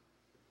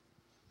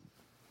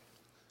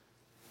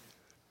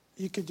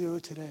 you could do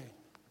it today.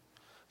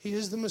 He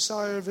is the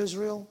Messiah of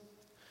Israel.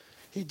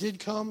 He did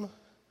come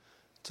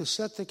to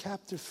set the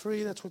captive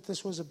free. That's what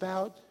this was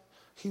about.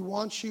 He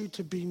wants you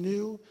to be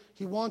new.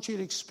 He wants you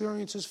to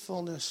experience his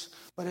fullness,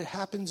 but it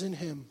happens in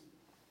him.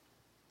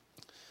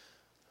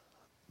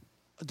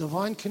 A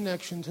divine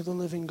connection to the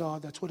living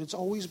God. That's what it's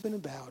always been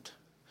about.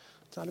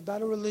 It's not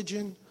about a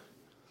religion.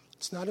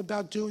 It's not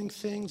about doing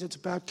things. It's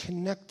about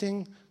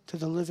connecting to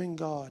the living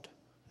God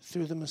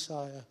through the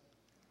Messiah.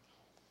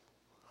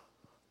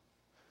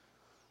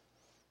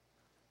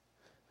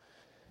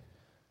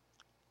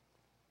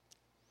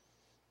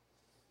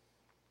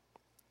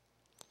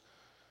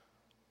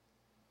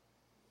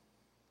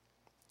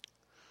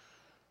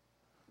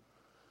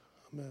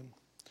 Amen.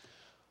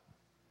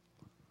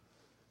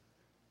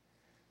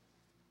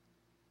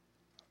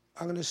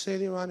 I'm going to say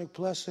the Aaronic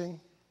blessing.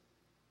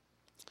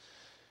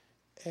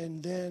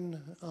 And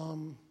then,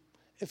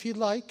 if you'd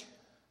like,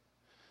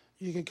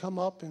 you can come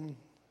up and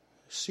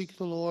seek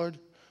the Lord.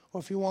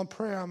 Or if you want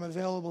prayer, I'm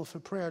available for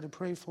prayer to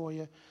pray for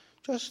you.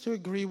 Just to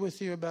agree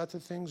with you about the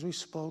things we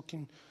spoke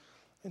and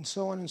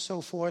so on and so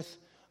forth.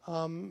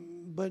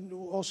 But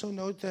also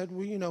note that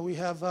we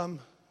have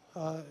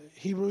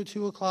Hebrew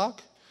 2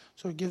 o'clock.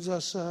 So it gives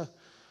us a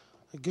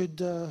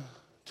good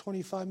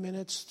 25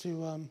 minutes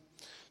to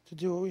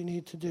do what we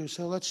need to do.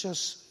 So let's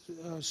just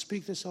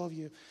speak this over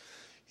you.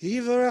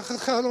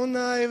 Yivarechecha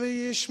Adonai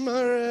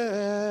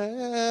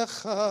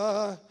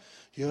v'yishmerecha,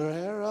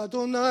 Yoreh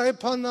Adonai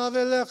panav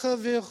elecha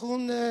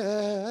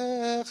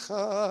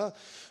v'chunecha,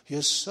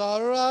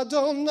 Yisar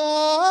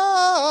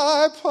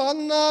Adonai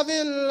panav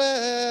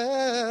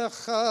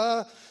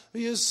elecha,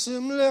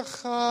 v'yisim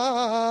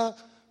lecha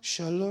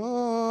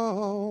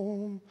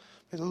shalom.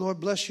 May the Lord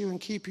bless you and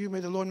keep you.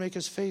 May the Lord make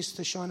his face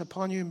to shine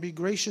upon you and be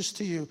gracious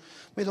to you.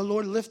 May the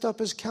Lord lift up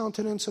his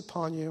countenance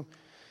upon you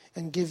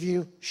and give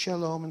you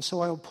shalom. And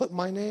so I will put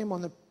my name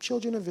on the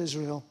children of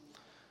Israel,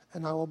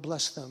 and I will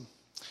bless them.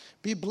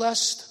 Be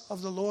blessed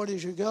of the Lord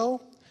as you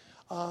go.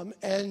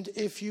 And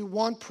if you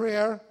want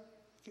prayer,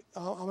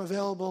 I'm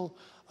available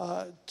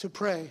to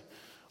pray.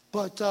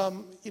 But,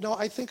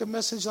 I think a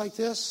message like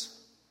this,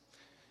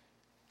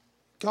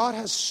 God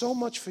has so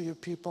much for you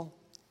people.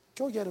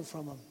 Go get it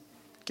from him.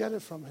 Get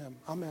it from him.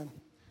 Amen.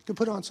 You can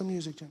put on some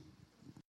music, Jim.